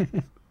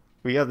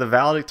 We have the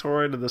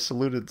valedictorian and the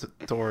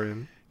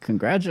salutatorian.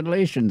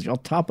 Congratulations, you're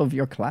top of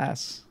your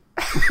class.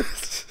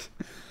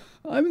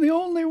 I'm the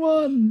only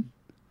one.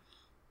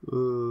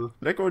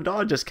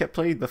 Necrodon just kept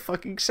playing the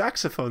fucking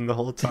saxophone the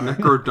whole time.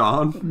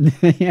 Necrodon.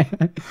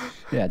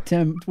 Yeah,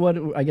 Tim. What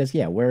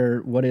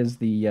is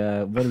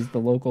the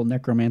local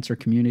necromancer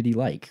community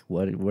like?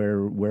 Where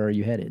are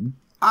you headed?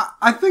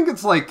 I think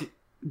it's like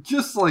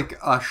just like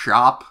a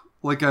shop,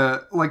 like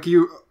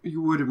you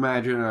would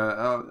imagine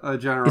a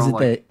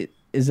general.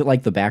 Is it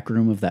like the back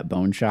room of that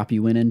bone shop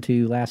you went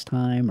into last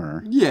time,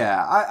 or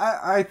Yeah,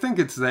 I think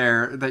it's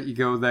there that you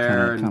go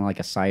there kind of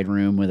like a side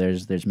room where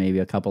there's maybe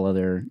a couple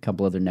other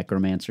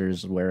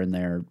necromancers wearing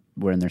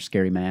their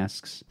scary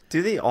masks.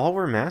 Do they all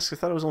wear masks? I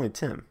thought it was only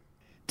Tim.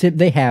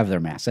 They have their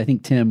masks. I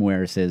think Tim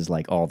wears his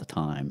like all the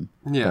time.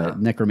 Yeah.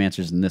 But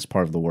necromancers in this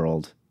part of the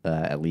world,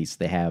 at least,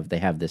 they have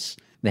this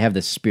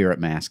spirit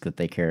mask that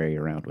they carry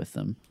around with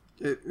them.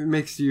 It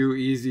makes you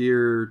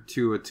easier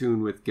to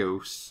attune with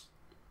ghosts.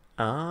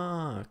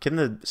 Ah, can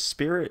the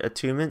spirit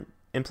attunement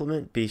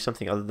implement be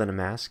something other than a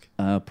mask?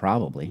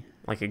 Probably.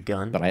 Like a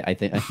gun? But I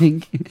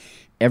think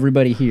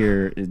everybody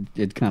here,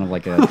 it's kind of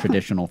like a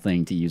traditional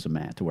thing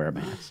to wear a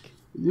mask.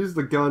 Use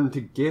the gun to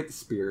get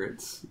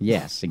spirits.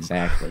 Yes,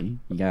 exactly.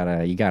 You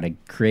gotta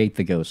create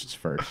the ghosts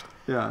first.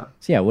 Yeah.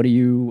 So yeah, what are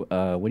you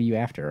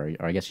after?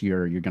 Or I guess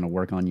you're gonna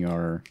work on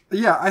your.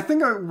 Yeah, I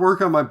think I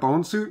work on my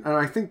bone suit, and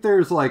I think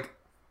there's like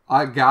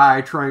a guy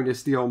trying to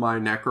steal my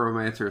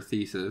necromancer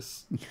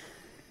thesis.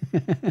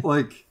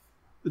 Like,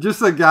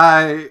 just a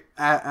guy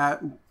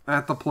at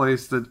the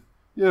place that,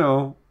 you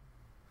know.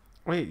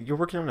 Wait, you're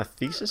working on a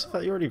thesis? I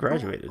thought you already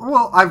graduated.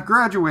 Well, I've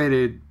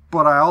graduated,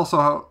 but I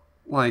also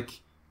like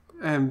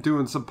am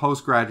doing some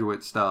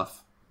postgraduate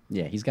stuff.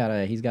 Yeah, he's got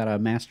a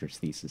master's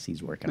thesis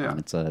he's working Yeah. on.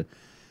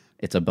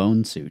 It's a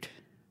bone suit,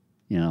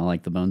 you know,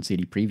 like the bone suit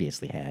he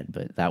previously had,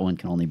 but that one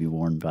can only be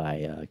worn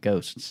by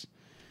ghosts.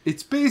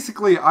 It's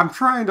basically, I'm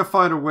trying to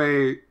find a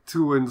way to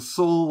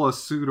ensoul a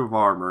suit of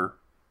armor.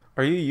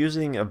 Are you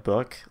using a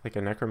book, like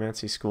a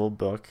necromancy school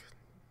book,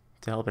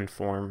 to help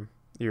inform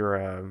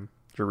your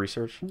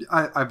research?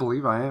 I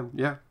believe I am,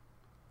 yeah.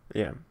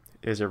 Yeah.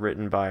 Is it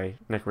written by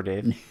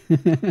Necrodave?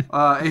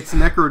 It's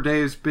Necro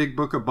Dave's Big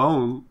Book of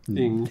Bone.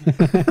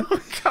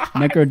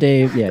 Necro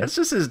Dave, yeah. That's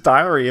just his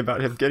diary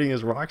about him getting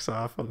his rocks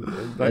off on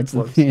the It's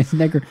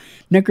nightclubs.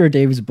 Necro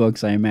Dave's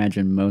books, I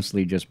imagine,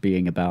 mostly just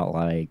being about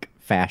like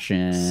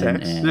fashion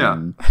Sex?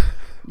 and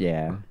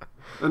yeah.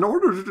 In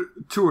order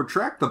to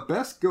attract the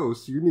best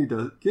ghosts, you need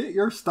to get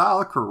your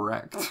style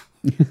correct.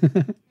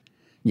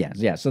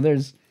 Yeah. So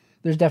there's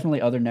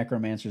definitely other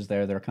necromancers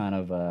there. They're kind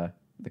of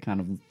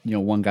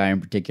one guy in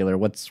particular.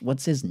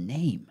 What's his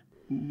name?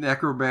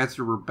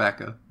 Necromancer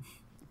Rebecca.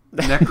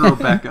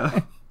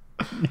 Necrobecca.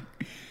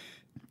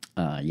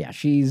 Yeah,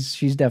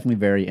 she's definitely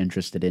very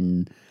interested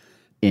in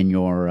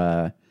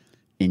your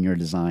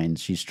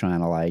designs. She's trying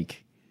to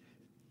like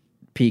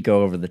peek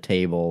over the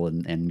table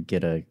and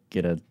get a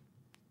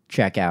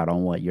check out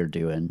on what you're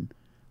doing.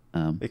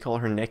 They call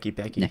her Necky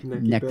Becky.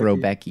 Necro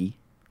Becky.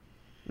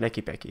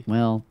 Necky Becky.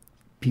 Well,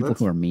 people That's-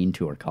 who are mean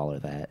to her call her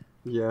that.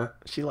 Yeah.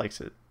 She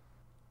likes it.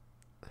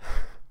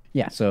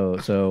 Yeah,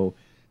 so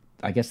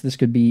I guess this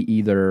could be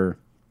either.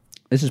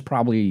 This is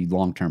probably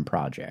long-term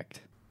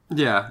project.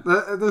 Yeah,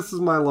 this is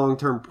my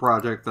long-term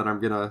project that I'm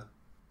gonna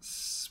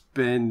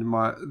spend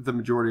the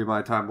majority of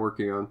my time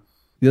working on.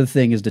 The other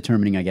thing is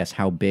determining, I guess,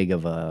 how big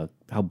of a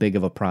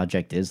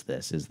project is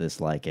this? Is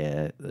this like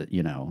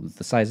the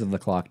size of the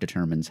clock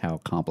determines how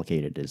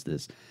complicated is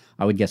this?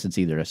 I would guess it's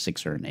either a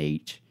 6 or an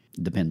 8.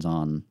 Depends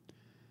on,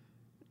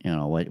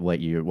 what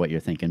you're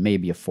thinking.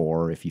 Maybe a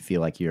 4 if you feel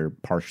like you're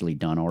partially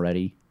done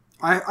already.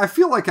 I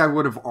feel like I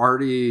would have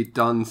already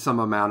done some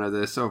amount of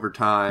this over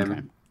time.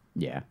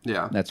 Okay.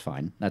 Yeah. That's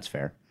fine. That's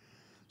fair.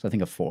 So I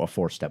think a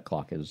 4-step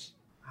clock is.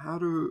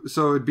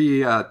 So it'd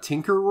be a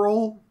tinker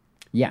roll?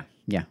 Yeah.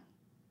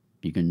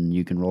 You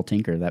can roll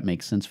tinker. That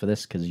makes sense for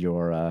this because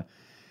you're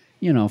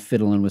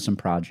fiddling with some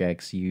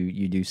projects.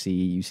 You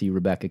see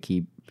Rebecca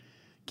keep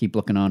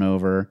looking on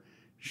over.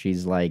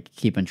 She's like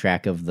keeping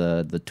track of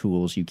the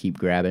tools you keep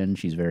grabbing.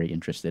 She's very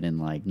interested in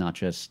like not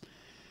just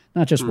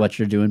what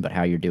you're doing, but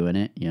how you're doing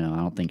it. I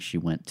don't think she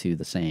went to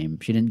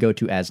she didn't go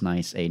to as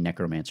nice a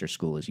necromancer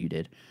school as you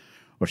did,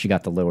 or she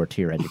got the lower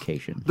tier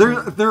education.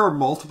 There are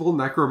multiple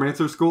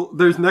necromancer schools.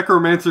 There's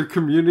Necromancer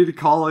Community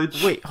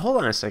College. Wait, hold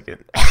on a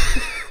second.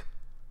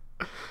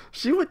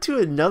 She went to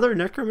another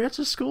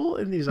necromancer school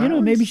in these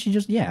islands? Maybe she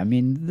just, I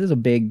mean, there's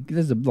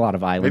a lot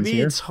of islands maybe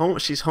here. Maybe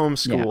she's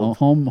homeschooled. Yeah,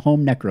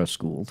 home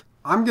necro-schooled.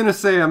 I'm going to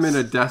say I'm in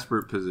a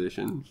desperate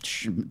position.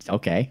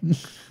 Okay.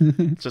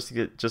 just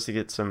to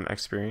get some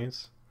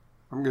experience.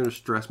 I'm going to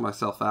stress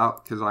myself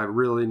out because I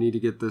really need to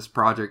get this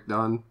project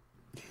done.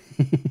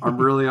 I'm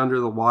really under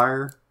the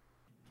wire.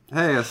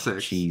 Hey, a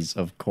 6. Jeez,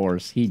 of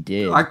course, he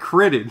did. I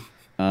critted.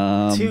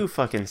 2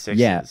 fucking 6s.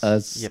 Yeah,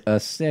 a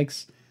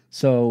 6.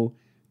 So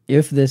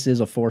if this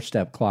is a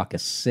 4-step clock,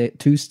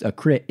 a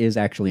crit is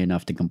actually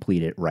enough to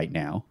complete it right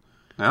now.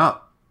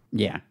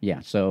 Yeah.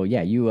 So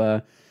yeah,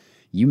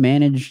 you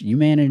manage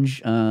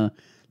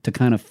to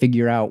kind of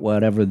figure out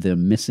whatever the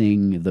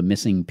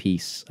missing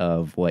piece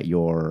of what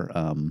your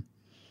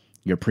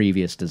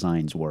previous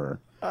designs were.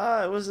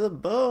 It was a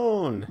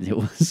bone.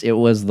 It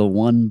was the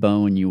one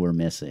bone you were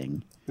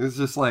missing. It's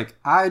just like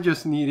I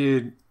just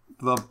needed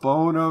the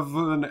bone of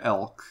an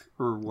elk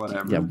or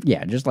whatever.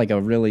 Yeah, just like a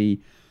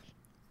really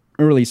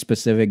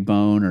specific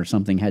bone or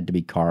something had to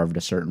be carved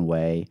a certain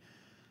way,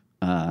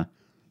 and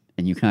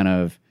you kind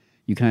of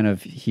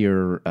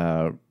hear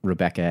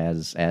Rebecca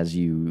as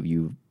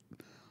you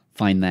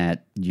find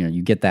that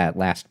you get that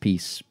last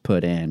piece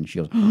put in. She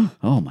goes,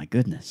 "Oh my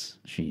goodness!"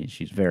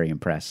 She's very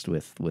impressed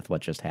with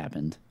what just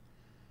happened.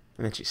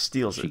 And then she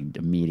steals it. She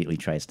immediately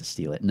tries to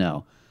steal it.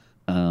 No,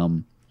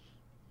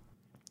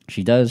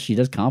 she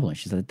does compliment.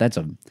 She said,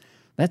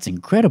 "That's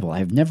incredible.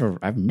 I've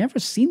never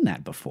seen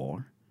that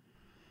before."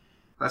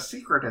 The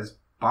secret is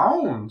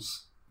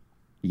bones.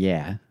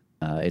 Yeah,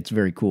 it's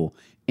very cool.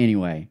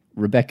 Anyway,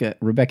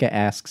 Rebecca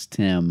asks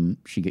Tim.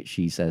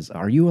 She says,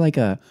 "Are you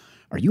a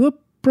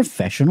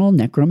professional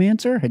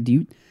necromancer? I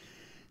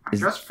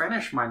just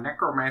finished my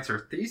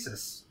necromancer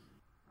thesis,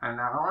 and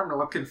now I'm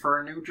looking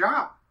for a new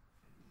job."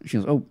 She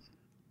goes, "Oh,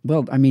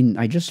 well, I mean,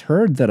 I just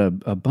heard that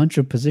a bunch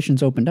of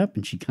positions opened up,"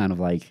 and she kind of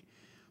like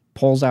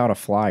pulls out a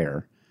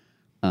flyer,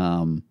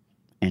 and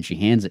she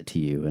hands it to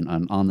you, and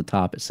on the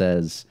top it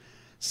says,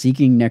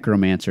 "Seeking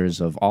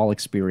necromancers of all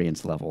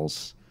experience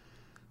levels.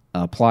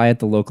 Apply at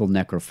the local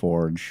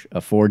Necroforge, a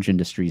Forge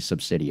Industries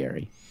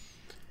subsidiary.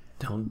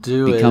 Don't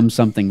do it. Become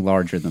something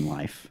larger than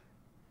life."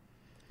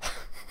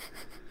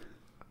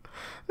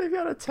 They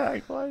got a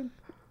tagline.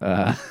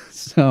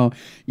 So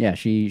yeah,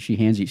 she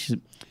hands you.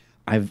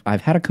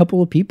 I've had a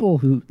couple of people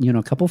who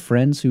a couple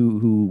friends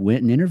who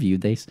went and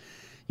interviewed. They,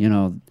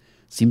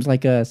 seems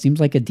like a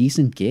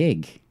decent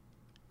gig.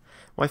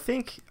 Well, I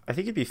think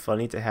it'd be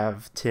funny to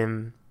have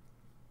Tim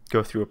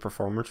go through a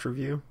performance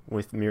review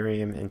with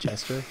Miriam and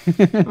Chester.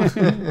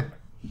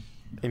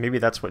 And maybe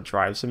that's what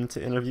drives him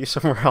to interview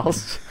somewhere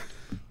else.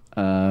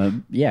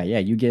 Yeah.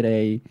 You get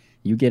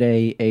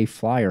a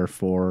flyer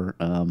for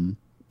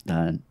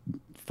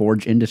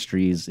Forge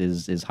Industries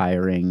is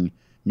hiring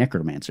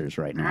necromancers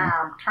right now.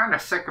 I'm kind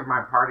of sick of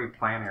my party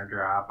planner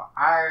job.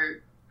 I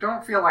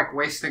don't feel like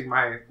wasting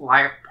my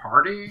life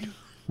partying.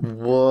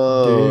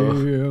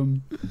 Whoa.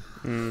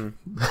 Damn.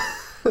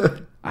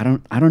 I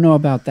don't know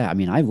about that. I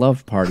mean, I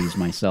love parties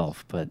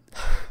myself, but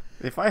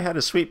if I had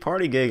a sweet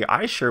party gig,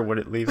 I sure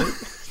wouldn't leave it.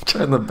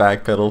 Trying to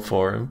backpedal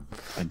for him.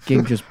 A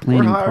gig just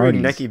planning We're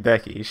hiring parties. Necky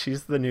Becky.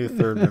 She's the new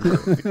third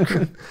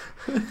member.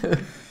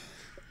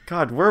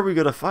 God, where are we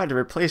going to find a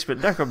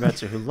replacement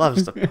necromancer who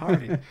loves to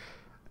party?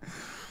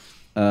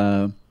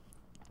 But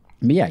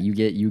yeah, you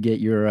get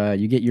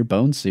your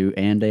bone suit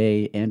and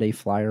a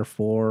flyer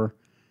for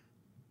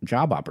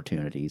job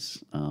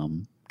opportunities.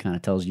 Kind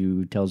of tells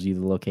you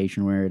the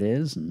location where it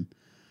is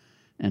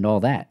and all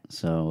that.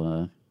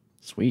 So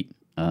sweet.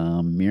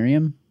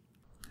 Miriam?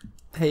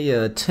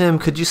 Hey, Tim,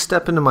 could you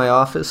step into my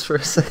office for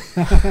a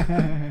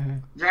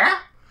second? Yeah?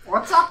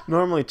 What's up?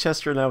 Normally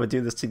Chester and I would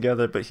do this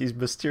together, but he's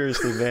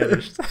mysteriously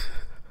vanished.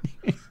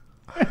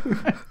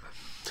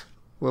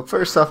 Well,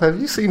 first off,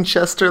 have you seen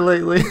Chester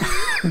lately?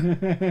 You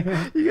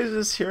guys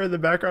just hear in the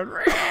background.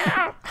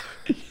 I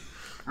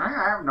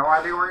have no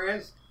idea where he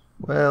is.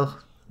 Well,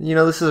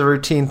 this is a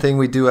routine thing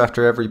we do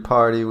after every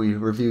party. We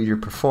review your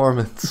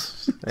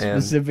performance.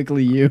 And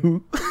Specifically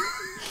you.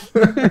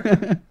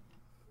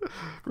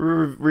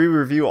 We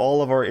review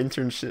all of our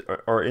interns'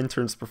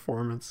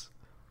 performance.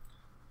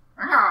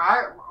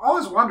 I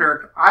always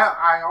wondered.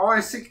 I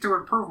always seek to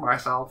improve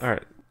myself. All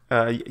right.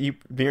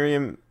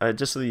 Miriam,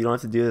 just so that you don't have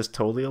to do this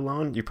totally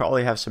alone, you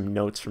probably have some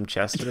notes from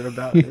Chester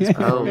about his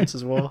performance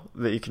as well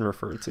that you can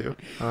refer to.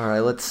 All right,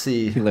 let's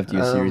see. He left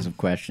you a series of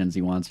questions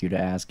he wants you to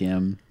ask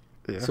him.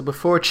 Yeah. So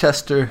before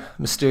Chester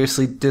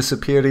mysteriously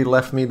disappeared, he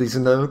left me these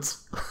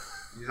notes.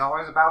 He's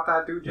always about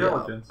that due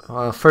diligence.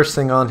 First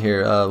thing on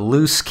here,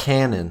 loose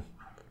cannon.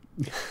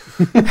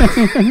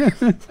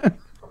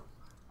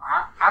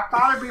 I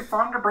thought it'd be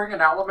fun to bring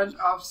an element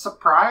of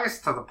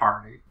surprise to the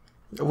party.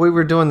 We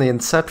were doing the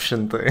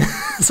Inception thing.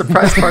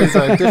 Surprise parties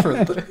are a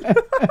different thing.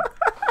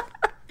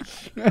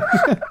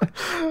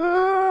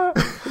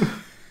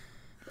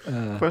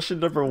 Question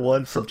number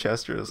 1 from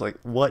Chester is like,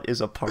 what is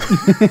a party?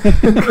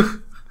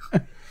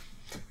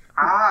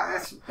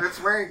 It's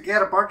where you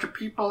get a bunch of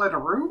people in a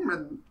room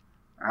and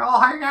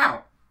all hang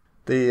out.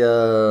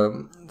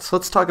 So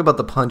let's talk about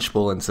the Punch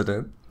Bowl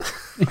incident. That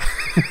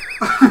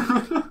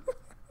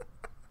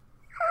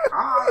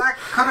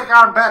could have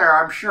gone better,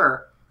 I'm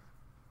sure.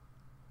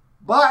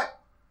 But,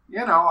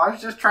 I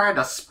was just trying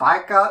to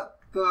spike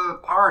up the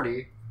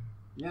party,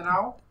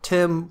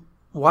 Tim,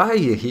 why are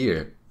you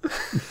here?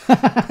 It's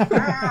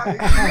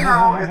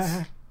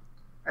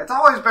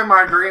always been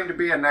my dream to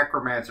be a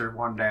necromancer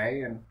one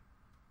day, and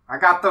I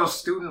got those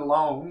student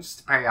loans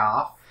to pay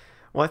off.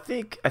 Well, I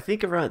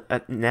think around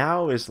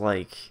now is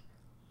like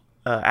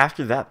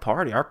after that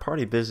party, our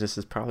party business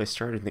is probably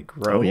starting to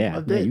grow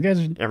a bit. Yeah, you guys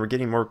and we're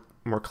getting more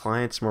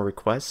clients, more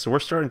requests. So we're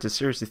starting to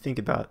seriously think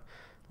about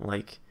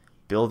like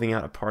building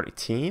out a party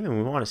team, and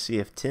we want to see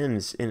if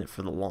Tim's in it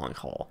for the long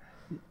haul.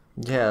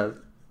 Yeah.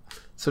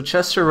 So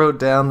Chester wrote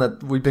down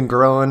that we've been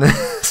growing and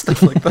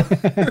stuff like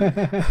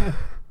that.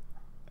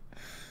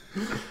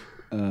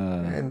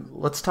 And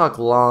let's talk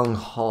long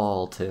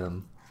haul,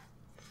 Tim.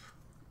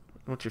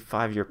 What's your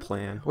 5-year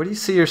plan? Where do you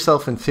see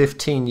yourself in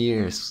 15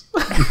 years?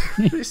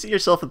 Where do you see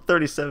yourself in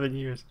 37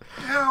 years?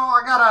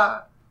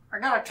 I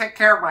gotta take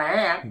care of my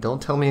aunt. Don't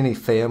tell me any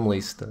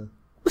family stuff.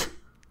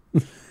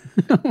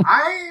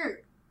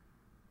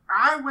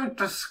 I went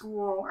to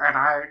school and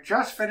I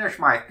just finished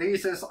my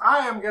thesis.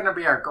 I am gonna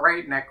be a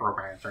great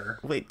necromancer.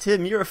 Wait,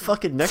 Tim, you're a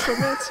fucking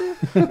necromancer?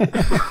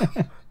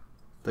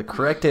 The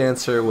correct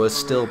answer was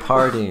still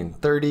partying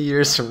 30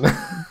 years from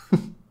now.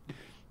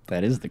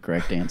 That is the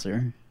correct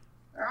answer.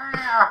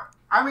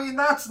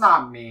 That's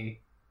not me.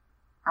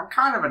 I'm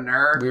kind of a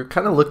nerd. We were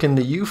kind of looking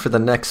to you for the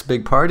next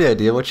big party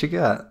idea. What you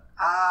got?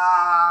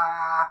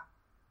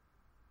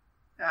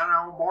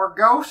 More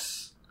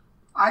ghosts,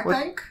 I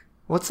think.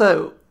 What's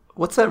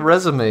that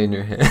resume in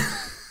your hand?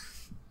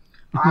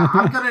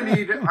 I'm gonna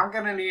need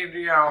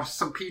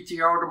some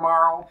PTO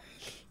tomorrow.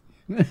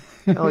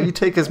 Oh, you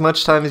take as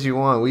much time as you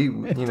want.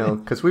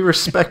 Because we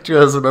respect you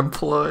as an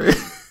employee.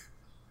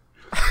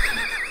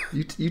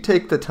 You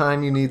take the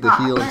time you need to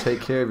heal and take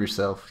care of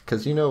yourself.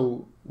 Because,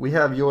 we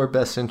have your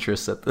best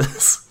interests at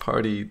this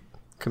party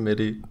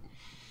committee.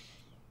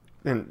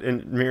 And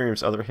in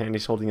Miriam's other hand,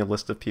 he's holding a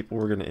list of people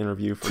we're going to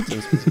interview for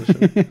Tim's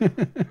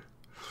position.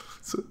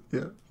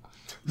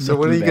 So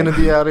when are you going to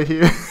be out of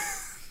here?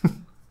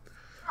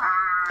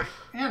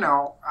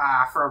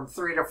 From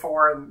 3 to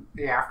 4 in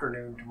the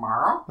afternoon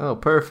tomorrow. Oh,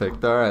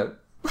 perfect. All right.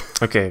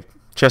 Okay,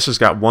 Chester's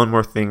got one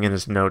more thing in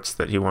his notes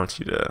that he wants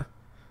you to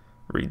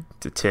read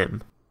to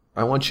Tim.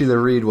 I want you to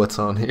read what's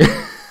on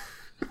here.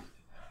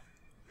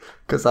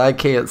 Because I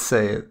can't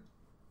say it.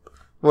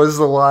 What does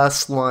the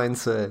last line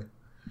say?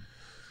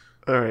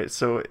 All right,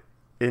 so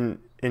Tim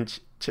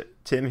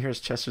hears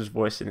Chester's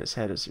voice in his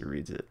head as he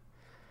reads it.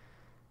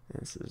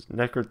 And it says,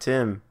 Necro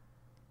Tim.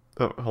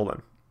 Oh, hold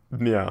on.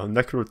 Yeah,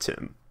 Necro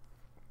Tim.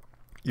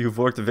 You've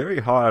worked very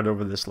hard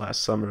over this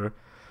last summer,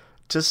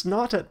 just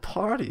not at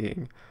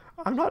partying.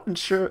 I'm not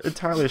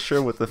entirely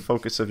sure what the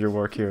focus of your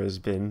work here has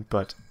been,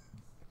 but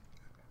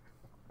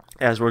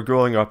as we're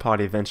growing our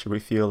party venture, we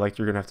feel like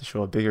you're going to have to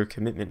show a bigger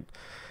commitment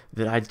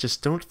that I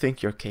just don't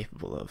think you're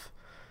capable of.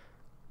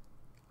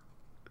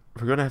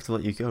 We're going to have to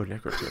let you go,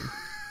 Necro Tim.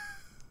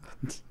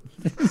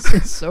 This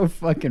is so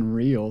fucking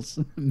real,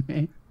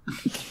 man.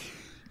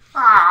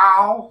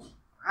 Oh,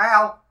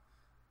 well,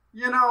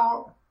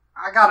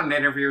 I got an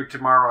interview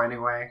tomorrow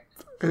anyway.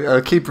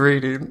 Keep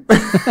reading.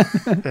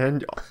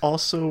 And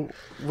also,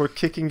 we're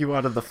kicking you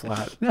out of the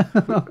flat.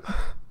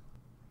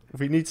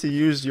 We need to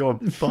use your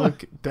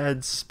bunk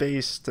bed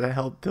space to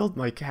help build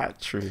my cat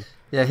tree.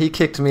 Yeah, he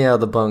kicked me out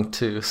of the bunk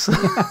too. So.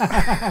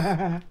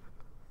 That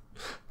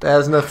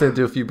has nothing to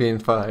do with you being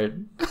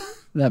fired.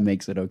 That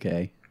makes it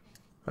okay.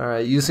 All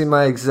right, using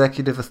my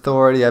executive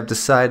authority, I've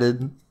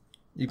decided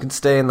you can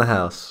stay in the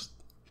house.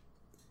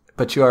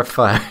 But you are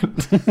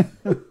fired.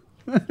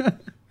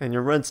 And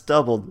your rent's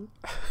doubled.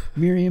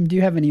 Miriam, do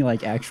you have any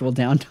like actual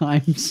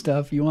downtime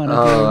stuff you want to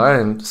do? Oh, I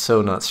am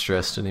so not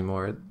stressed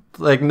anymore.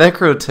 Like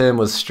Necro Tim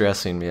was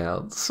stressing me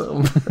out so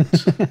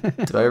much.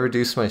 Do I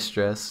reduce my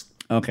stress?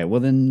 Okay,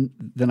 well then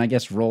I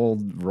guess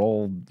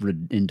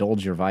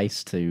indulge your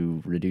vice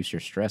to reduce your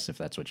stress if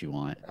that's what you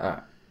want.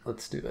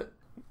 Let's do that.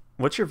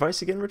 What's your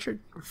vice again, Richard?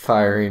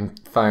 Firing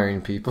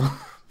people.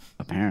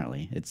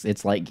 Apparently,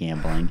 it's like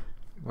gambling.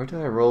 Where do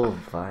I roll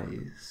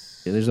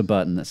vice? There's a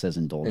button that says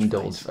indulge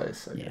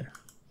vice. Okay. Yeah.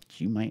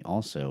 You might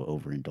also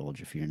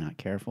overindulge if you're not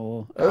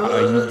careful.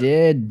 Oh, you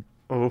did.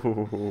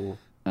 Oh.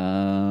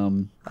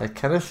 I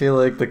kind of feel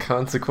like the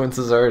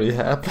consequences already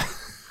happened.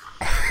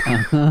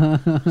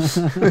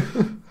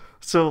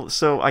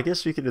 So I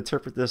guess we could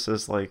interpret this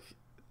as like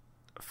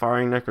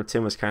firing Necro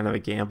Tim was kind of a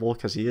gamble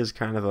because he is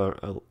kind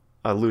of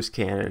a loose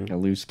cannon. A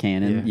loose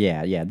cannon.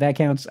 Yeah. That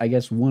counts. I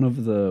guess one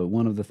of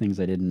the things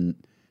I didn't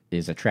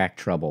is attract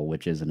trouble,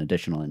 which is an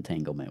additional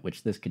entanglement,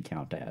 which this could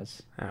count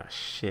as. Oh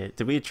shit!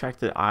 Did we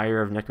attract the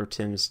ire of Necro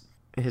Tim's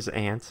his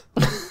aunt?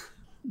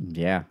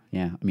 Yeah.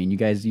 I mean, you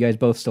guys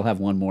both still have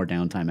one more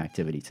downtime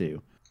activity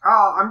too.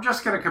 Oh, I'm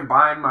just gonna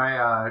combine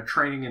my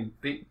training and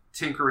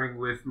tinkering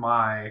with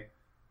my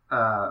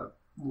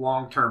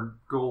long-term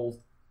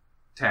goal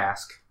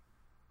task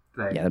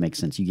thing. Yeah, that makes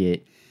sense. You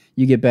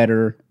get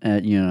better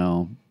at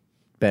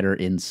better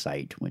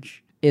insight,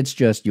 which it's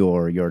just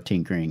your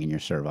tinkering and your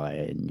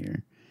survey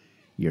and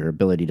your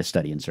ability to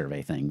study and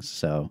survey things.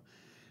 So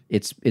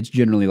it's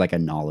generally like a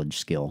knowledge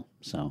skill.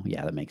 So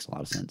yeah, that makes a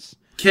lot of sense.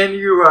 Can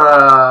you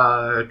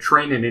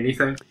train in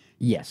anything?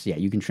 Yes, yeah,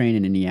 you can train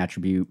in any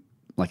attribute.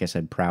 Like I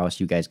said,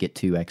 prowess, you guys get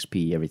 2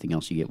 XP. Everything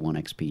else, you get 1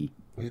 XP.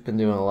 We've been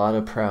doing a lot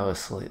of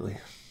prowess lately.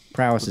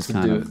 Prowess is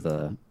kind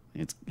of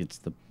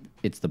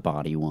it's the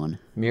body one.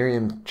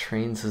 Miriam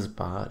trains his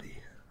body.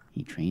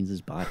 He trains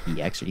his body.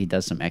 He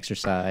does some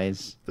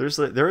exercise.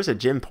 There is a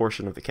gym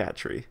portion of the cat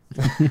tree.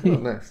 Oh,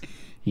 nice.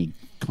 He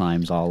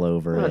climbs all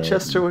over it.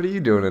 Chester, what are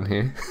you doing in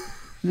here?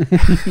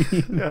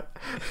 Yeah.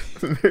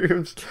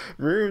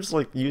 Miriam's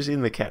like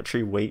using the cat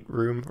tree weight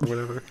room or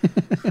whatever.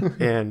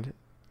 And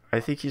I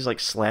think he's like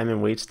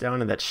slamming weights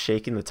down and that's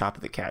shaking the top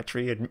of the cat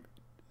tree and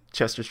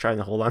Chester's trying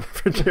to hold on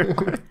for dear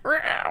life.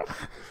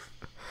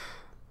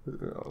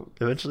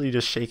 Eventually you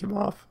just shake him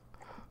off.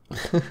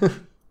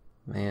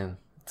 Man,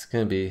 it's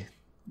going to be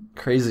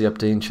crazy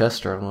updating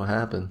Chester on what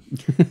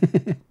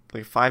happened.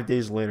 Like 5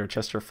 days later,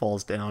 Chester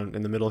falls down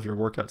in the middle of your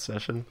workout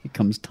session. He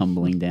comes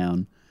tumbling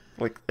down.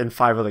 Like, and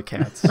 5 other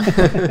cats.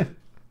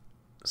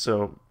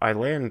 So I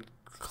land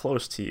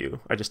close to you.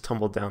 I just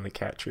tumbled down the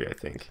cat tree, I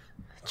think.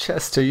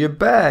 Chester, you're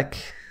back.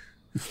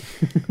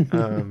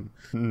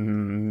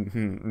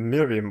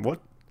 Miriam,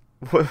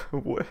 where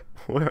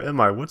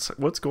am I?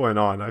 What's going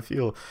on? I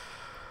feel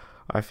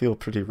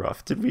pretty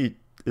rough.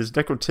 Is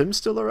Necro Tim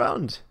still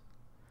around?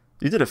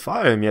 You didn't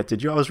fire him yet,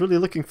 did you? I was really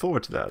looking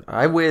forward to that.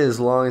 I waited as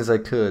long as I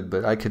could,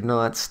 but I could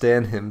not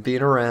stand him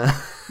being around.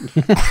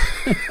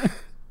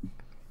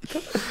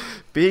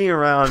 Being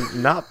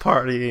around, not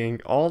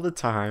partying all the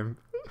time.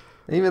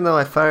 Even though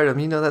I fired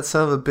him, that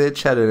son of a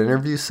bitch had an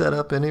interview set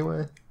up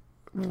anyway.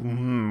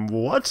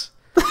 What?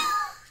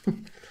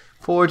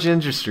 Forge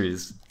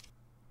Industries.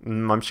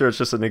 I'm sure it's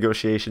just a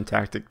negotiation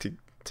tactic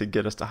to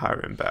get us to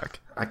hire him back.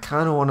 I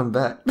kind of want him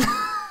back.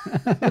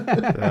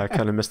 Yeah, I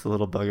kind of missed the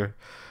little bugger.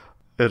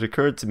 It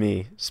occurred to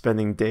me,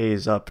 spending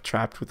days up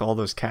trapped with all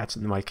those cats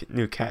in my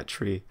new cat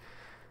tree,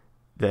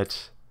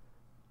 that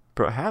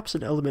perhaps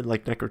an element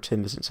like Necro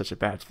Tim isn't such a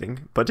bad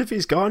thing. But if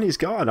he's gone, he's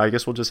gone. I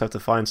guess we'll just have to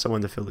find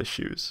someone to fill his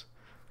shoes.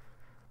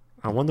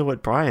 I wonder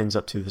what Brian's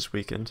up to this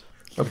weekend.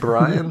 A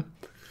Brian?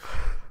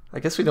 I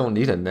guess we don't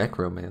need a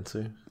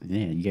necromancer.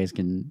 Yeah, you guys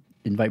can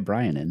invite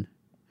Brian in.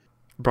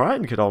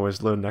 Brian could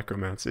always learn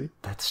necromancy.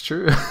 That's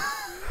true.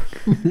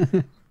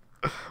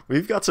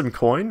 We've got some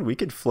coin. We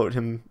could float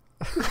his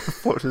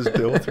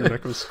bill through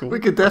Necro School. We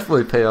could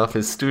definitely pay off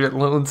his student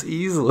loans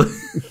easily.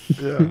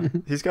 Yeah,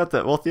 he's got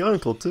that wealthy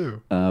uncle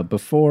too.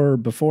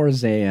 Before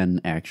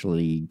Zan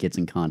actually gets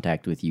in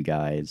contact with you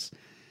guys,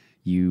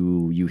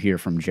 you hear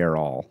from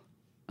Gerald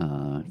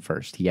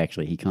first.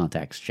 He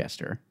contacts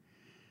Chester.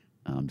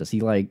 Does he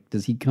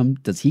come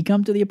to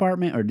the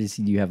apartment, or do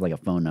you have like a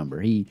phone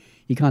number? He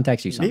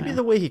contacts you somehow. Maybe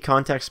the way he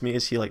contacts me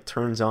is he like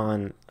turns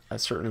on a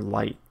certain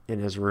light in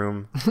his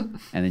room,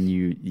 and then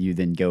you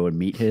then go and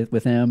meet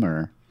with him,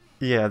 or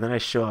yeah, then I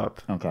show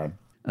up. Okay.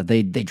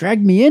 They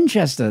dragged me in,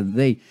 Chester.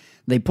 They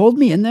pulled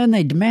me in there and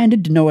they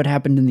demanded to know what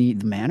happened in the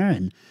manor,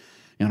 and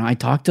I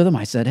talked to them.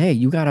 I said, hey,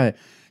 I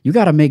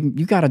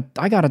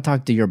gotta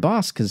talk to your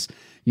boss because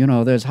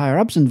there's higher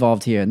ups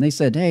involved here, and they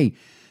said, hey,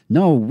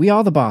 no, we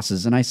are the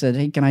bosses. And I said,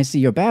 hey, can I see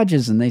your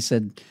badges? And they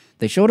said,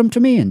 they showed them to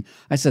me. And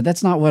I said,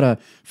 that's not what a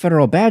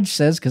federal badge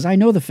says, because I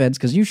know the feds,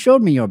 because you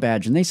showed me your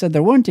badge. And they said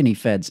there weren't any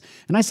feds.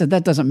 And I said,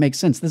 that doesn't make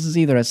sense. This is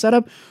either a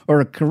setup or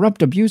a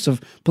corrupt abuse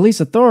of police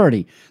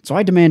authority. So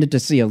I demanded to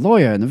see a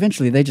lawyer, and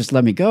eventually they just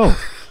let me go.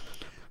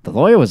 The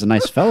lawyer was a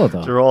nice fellow, though.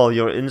 After all,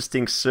 your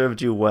instincts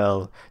served you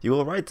well. You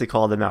were right to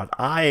call them out.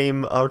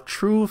 I'm a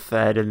true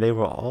fed, and they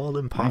were all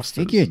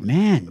imposters. I figured,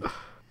 man.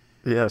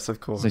 Yes, of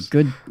course. It's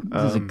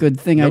a good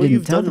thing I didn't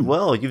you've tell done them.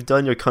 well. You've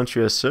done your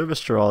country a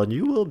service, Jarrell, and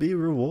you will be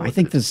rewarded. I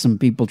think there's some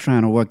people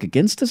trying to work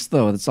against us,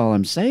 though. That's all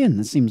I'm saying.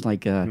 It seems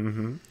like, they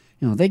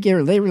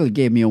really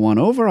gave me a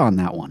one-over on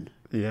that one.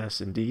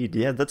 Yes, indeed.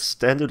 Yeah, that's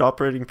standard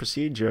operating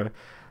procedure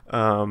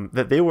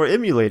that they were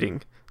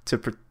emulating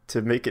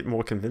to make it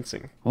more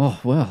convincing. Oh,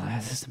 well,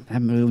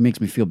 that really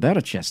makes me feel better,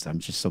 Chester. I'm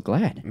just so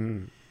glad.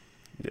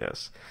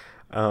 Yes.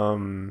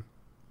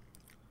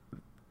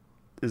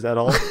 Is that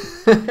all?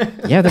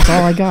 Yeah, that's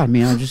all I got. I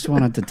mean, I just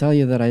wanted to tell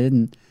you that I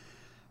didn't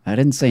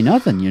say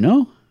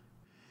nothing,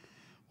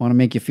 Want to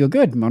make you feel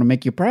good. Want to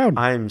make you proud.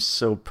 I'm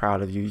so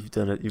proud of you. You've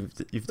done it.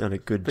 You've done a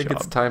good I think job.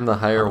 it's time to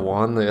hire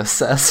Juan the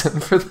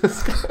assassin for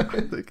this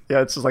guy.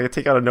 Yeah, it's just like I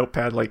take out a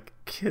notepad, like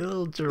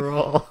kill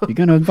Jarrell. You're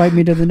going to invite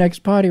me to the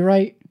next party,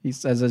 right? He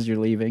says as you're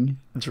leaving.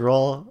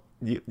 Jarrell,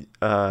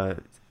 I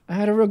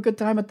had a real good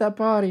time at that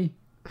party.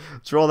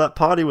 Jarrell, that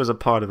party was a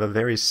part of a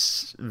very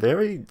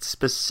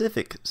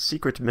specific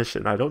secret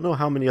mission. I don't know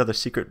how many other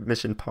secret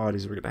mission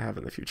parties we're going to have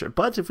in the future,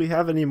 but if we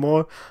have any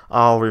more,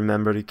 I'll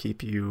remember to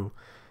keep you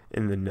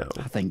in the know.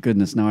 Oh, thank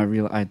goodness. Now I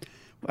realize,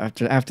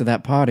 after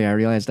that party, I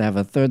realized I have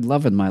a third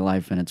love in my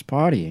life, and it's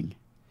partying.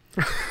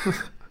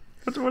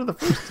 What are the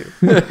first two?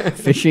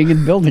 Fishing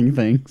and building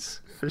things.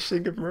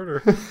 Fishing and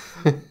murder.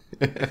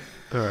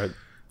 All right,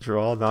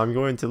 Jarrell, now I'm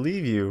going to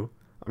leave you.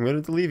 I'm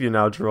going to leave you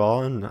now,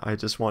 Jarrell, and I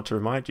just want to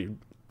remind you,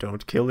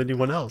 don't kill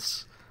anyone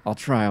else. I'll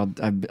try.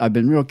 I've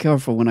been real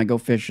careful when I go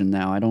fishing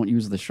now. I don't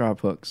use the sharp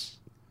hooks.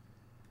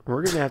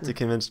 We're going to have to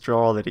convince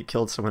Jarrell that he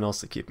killed someone else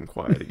to keep him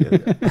quiet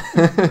again.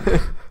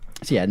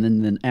 So yeah, and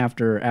then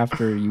after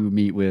you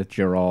meet with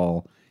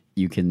Jarrell,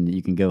 you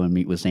can go and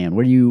meet with Zan.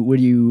 Where do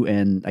you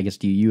and I guess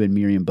do you and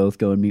Miriam both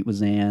go and meet with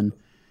Zan?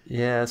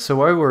 Yeah, so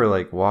while we're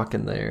like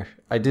walking there,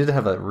 I did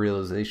have a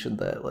realization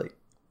that like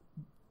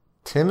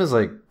Tim is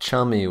like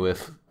chummy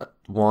with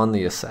Juan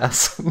the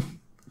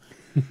assassin.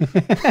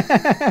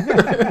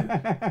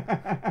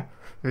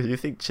 You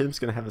think Tim's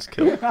going to have us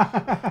killed?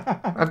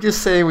 I'm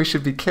just saying we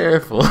should be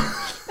careful.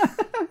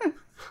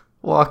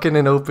 Walking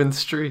in open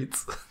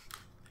streets.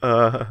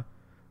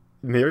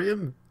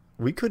 Miriam,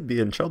 we could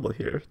be in trouble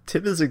here.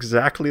 Tim is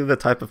exactly the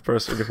type of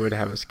person who would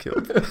have us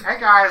killed. Hey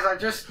guys, I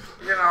just,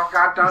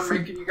 got done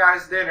making you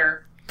guys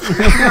dinner.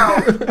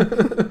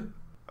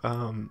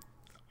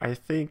 I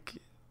think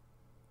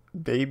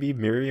maybe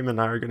Miriam and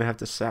I are going to have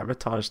to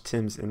sabotage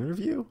Tim's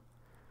interview.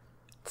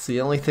 It's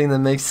the only thing that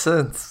makes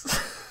sense.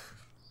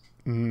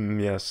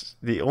 Yes.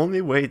 The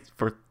only way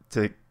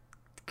to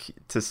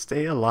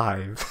stay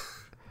alive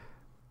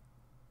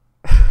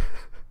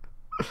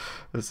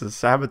is to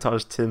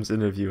sabotage Tim's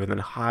interview and then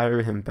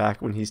hire him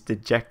back when he's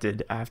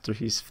dejected after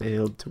he's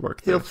failed to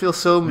work there. He'll feel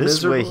so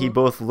miserable. This way he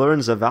both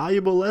learns a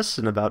valuable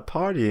lesson about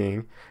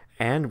partying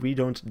and we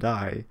don't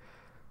die.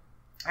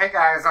 Hey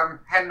guys, I'm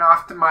heading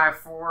off to my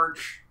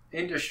Forge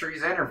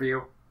Industries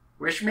interview.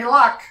 Wish me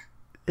luck.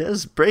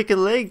 Yes, break a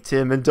leg,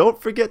 Tim, and don't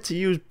forget to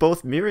use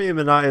both Miriam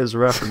and I as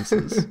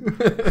references.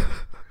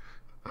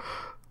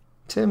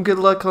 Tim, good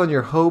luck on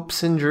your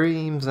hopes and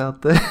dreams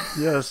out there.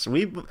 Yes,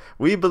 we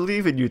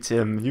believe in you,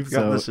 Tim. You've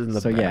got this in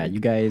the bag. Yeah, you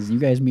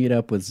guys meet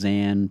up with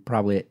Zan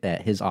probably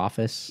at his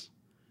office.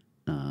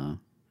 Kind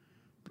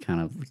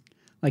of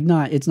like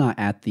it's not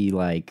at the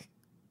like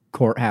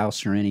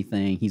courthouse or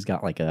anything. He's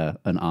got like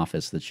an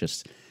office that's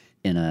just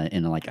in a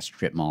like a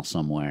strip mall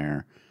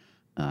somewhere,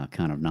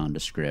 kind of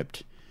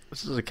nondescript.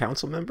 This is a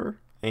council member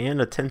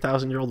and a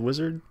 10,000-year-old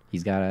wizard.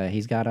 He's got a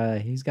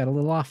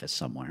little office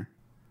somewhere.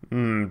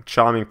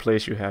 Charming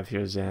place you have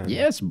here, Zan.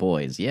 Yes,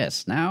 boys.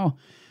 Yes. Now,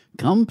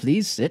 come,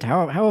 please sit.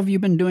 How have you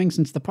been doing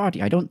since the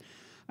party? I don't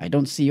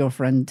see your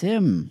friend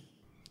Tim.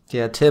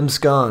 Yeah, Tim's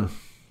gone.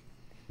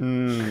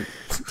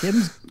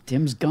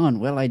 Tim's gone.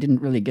 Well, I didn't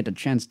really get a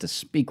chance to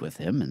speak with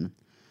him, and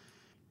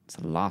it's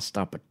a lost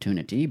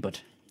opportunity.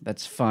 But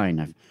that's fine.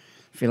 I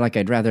feel like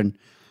I'd rather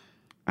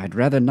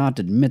not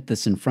admit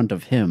this in front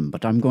of him.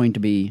 But I'm going to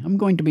be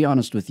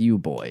honest with you,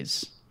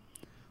 boys.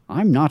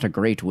 I'm not a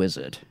great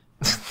wizard.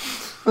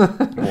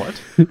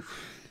 What?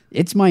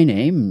 It's my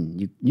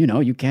name.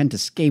 You can't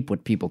escape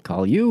what people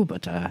call you,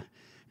 but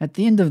at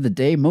the end of the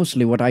day,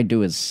 mostly what I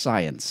do is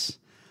science.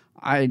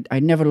 I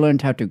never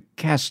learned how to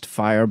cast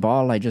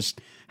fireball. I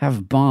just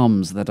have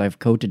bombs that I've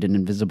coated in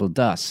invisible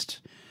dust.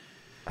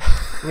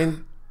 I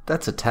mean,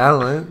 that's a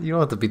talent. You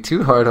don't have to be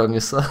too hard on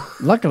yourself.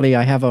 Luckily,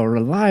 I have a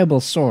reliable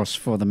source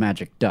for the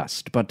magic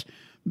dust, but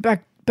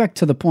back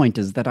to the point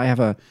is that I have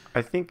a...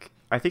 I think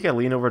I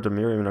lean over to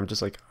Miriam and I'm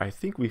just like, I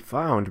think we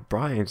found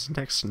Brian's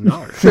next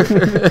narc.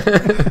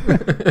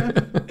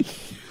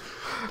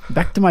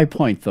 Back to my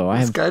point, though.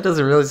 This guy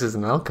doesn't realize he's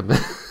an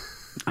alchemist.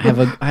 I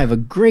have a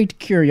great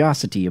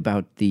curiosity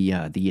about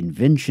the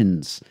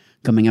inventions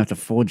coming out of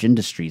Forge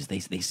Industries. They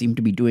seem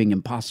to be doing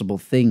impossible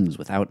things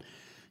without,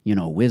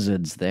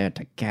 wizards there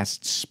to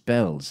cast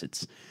spells.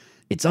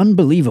 It's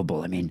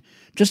unbelievable. I mean,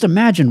 just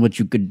imagine what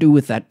you could do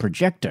with that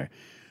projector.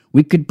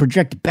 We could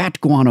project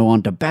Bat Guano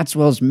onto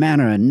Batswell's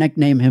Manor and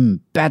nickname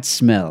him Bat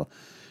Smell.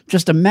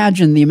 Just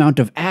imagine the amount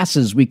of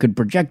asses we could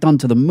project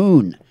onto the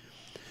moon.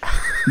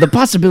 The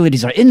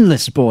possibilities are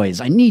endless, boys.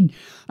 I need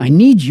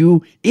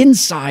you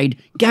inside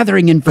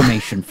gathering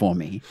information for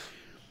me.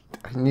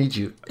 I need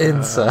you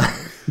inside.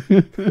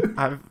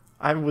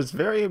 I was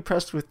very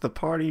impressed with the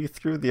party you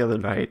threw the other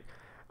night.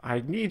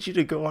 I need you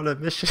to go on a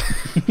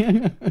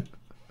mission.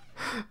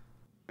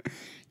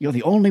 You're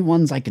the only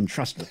ones I can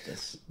trust with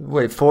this.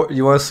 Wait,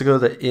 you want us to go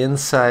to the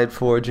inside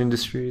Forge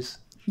Industries?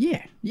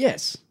 Yeah,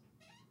 yes.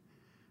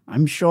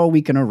 I'm sure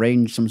we can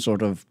arrange some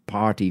sort of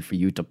party for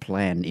you to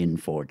plan in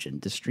Forge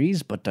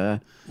Industries, but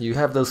You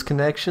have those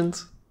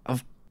connections?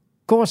 of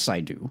course I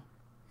do.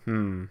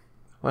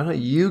 Why don't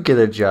you get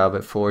a job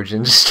at Forge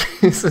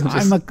Industries? And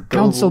I'm a just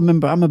council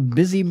member. I'm a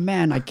busy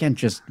man. I can't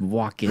just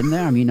walk in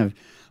there. I mean,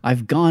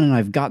 I've gone and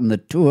I've gotten the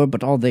tour,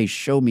 but all they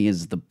show me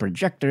is the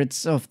projector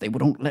itself. They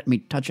won't let me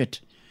touch it.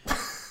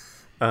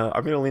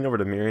 I'm gonna lean over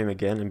to Miriam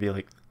again and be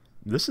like,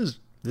 "This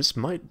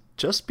might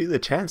just be the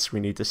chance we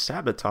need to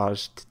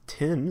sabotage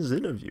Tim's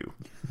interview.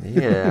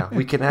 Yeah,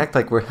 we can act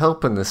like we're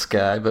helping this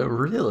guy, but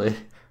really,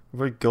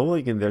 We're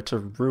going in there to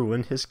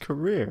ruin his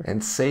career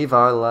and save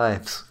our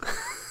lives.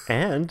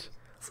 and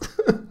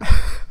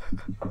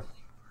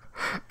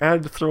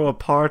throw a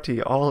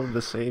party all at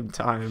the same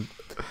time."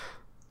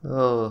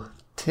 Oh,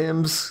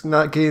 Tim's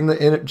not getting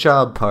the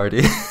job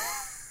party.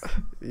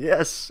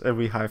 Yes, and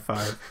we high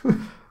five.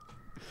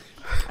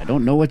 I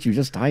don't know what you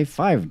just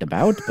high-fived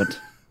about, but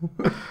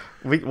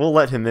We'll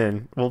let him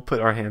in. We'll put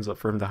our hands up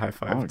for him to high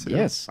five too.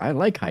 yes, I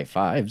like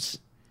high-fives.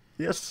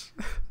 Yes.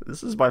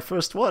 This is my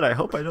first one. I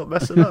hope I don't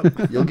mess it up.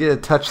 You'll get to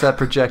touch that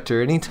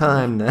projector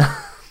anytime now.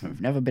 I've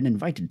never been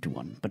invited to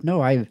one, but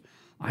no, I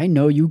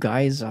know you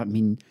guys. I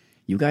mean,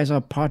 you guys are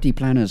party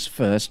planners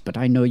first, but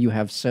I know you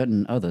have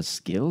certain other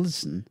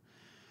skills, and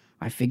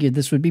I figured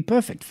this would be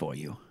perfect for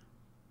you.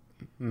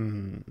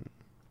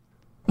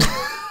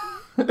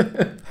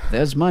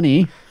 There's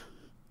money.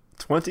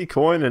 20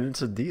 coin and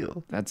it's a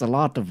deal. That's a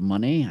lot of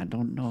money. I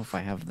don't know if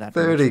I have that.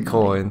 30 much money.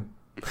 coin.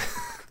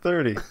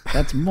 30.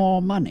 That's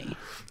more money.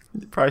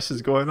 Price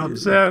is going up,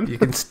 Zan. You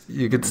can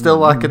still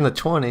lock in the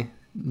 20.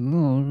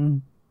 No.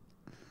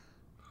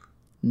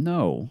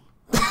 No.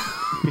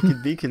 We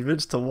could be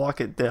convinced to walk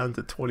it down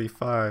to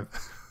 25.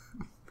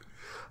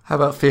 How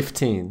about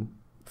 15?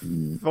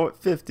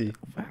 50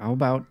 How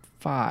about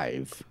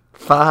 5?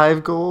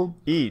 5 gold?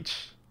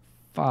 each.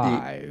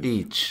 5.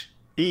 Each.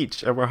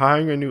 Each. And we're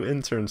hiring a new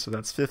intern, so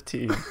that's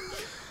 15.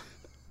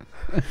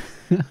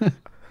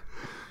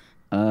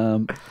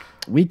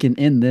 We can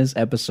end this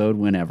episode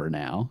whenever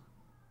now.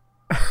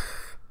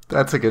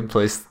 That's a good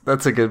place.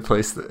 That's a good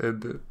place to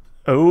end it.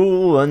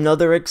 Oh,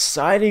 another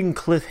exciting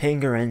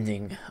cliffhanger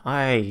ending.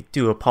 I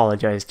do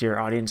apologize, dear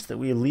audience, that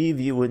we leave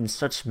you in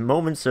such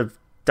moments of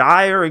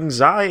dire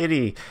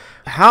anxiety.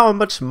 How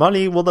much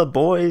money will the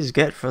boys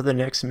get for the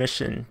next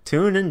mission?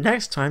 Tune in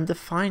next time to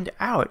find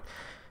out.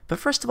 But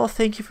first of all,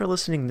 thank you for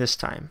listening this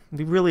time.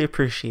 We really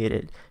appreciate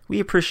it. We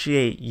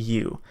appreciate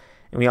you.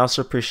 And we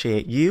also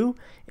appreciate you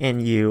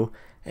and you.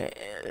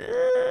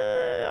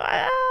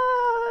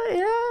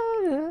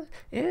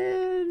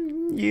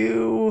 And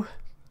you.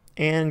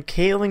 And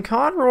Kaylin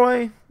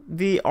Conroy,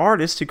 the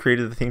artist who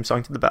created the theme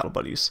song to the Battle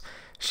Buddies.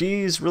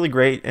 She's really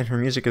great, and her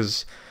music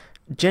is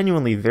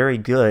genuinely very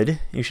good.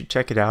 You should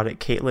check it out at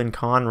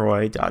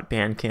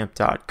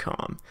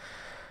caitlinconroy.bandcamp.com.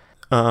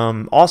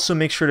 Also,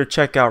 make sure to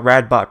check out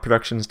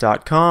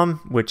radbotproductions.com,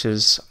 which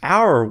is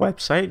our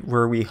website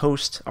where we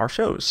host our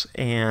shows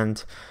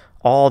and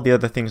all the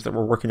other things that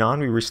we're working on.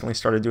 We recently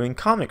started doing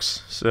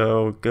comics,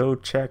 so go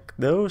check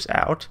those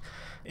out.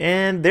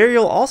 And there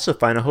you'll also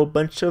find a whole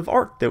bunch of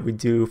art that we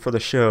do for the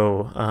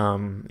show.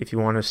 If you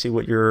want to see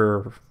what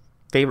your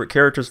favorite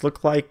characters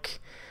look like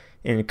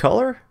in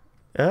color,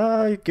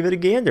 give it a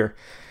gander.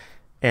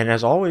 And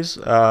as always,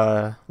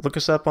 look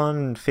us up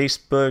on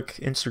Facebook,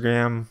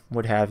 Instagram,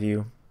 what have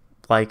you.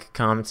 Like,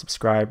 comment,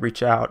 subscribe,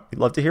 reach out. We'd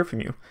love to hear from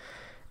you.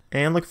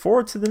 And look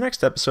forward to the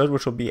next episode,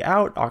 which will be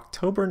out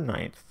October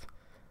 9th,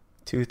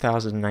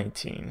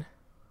 2019.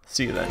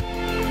 See you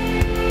then.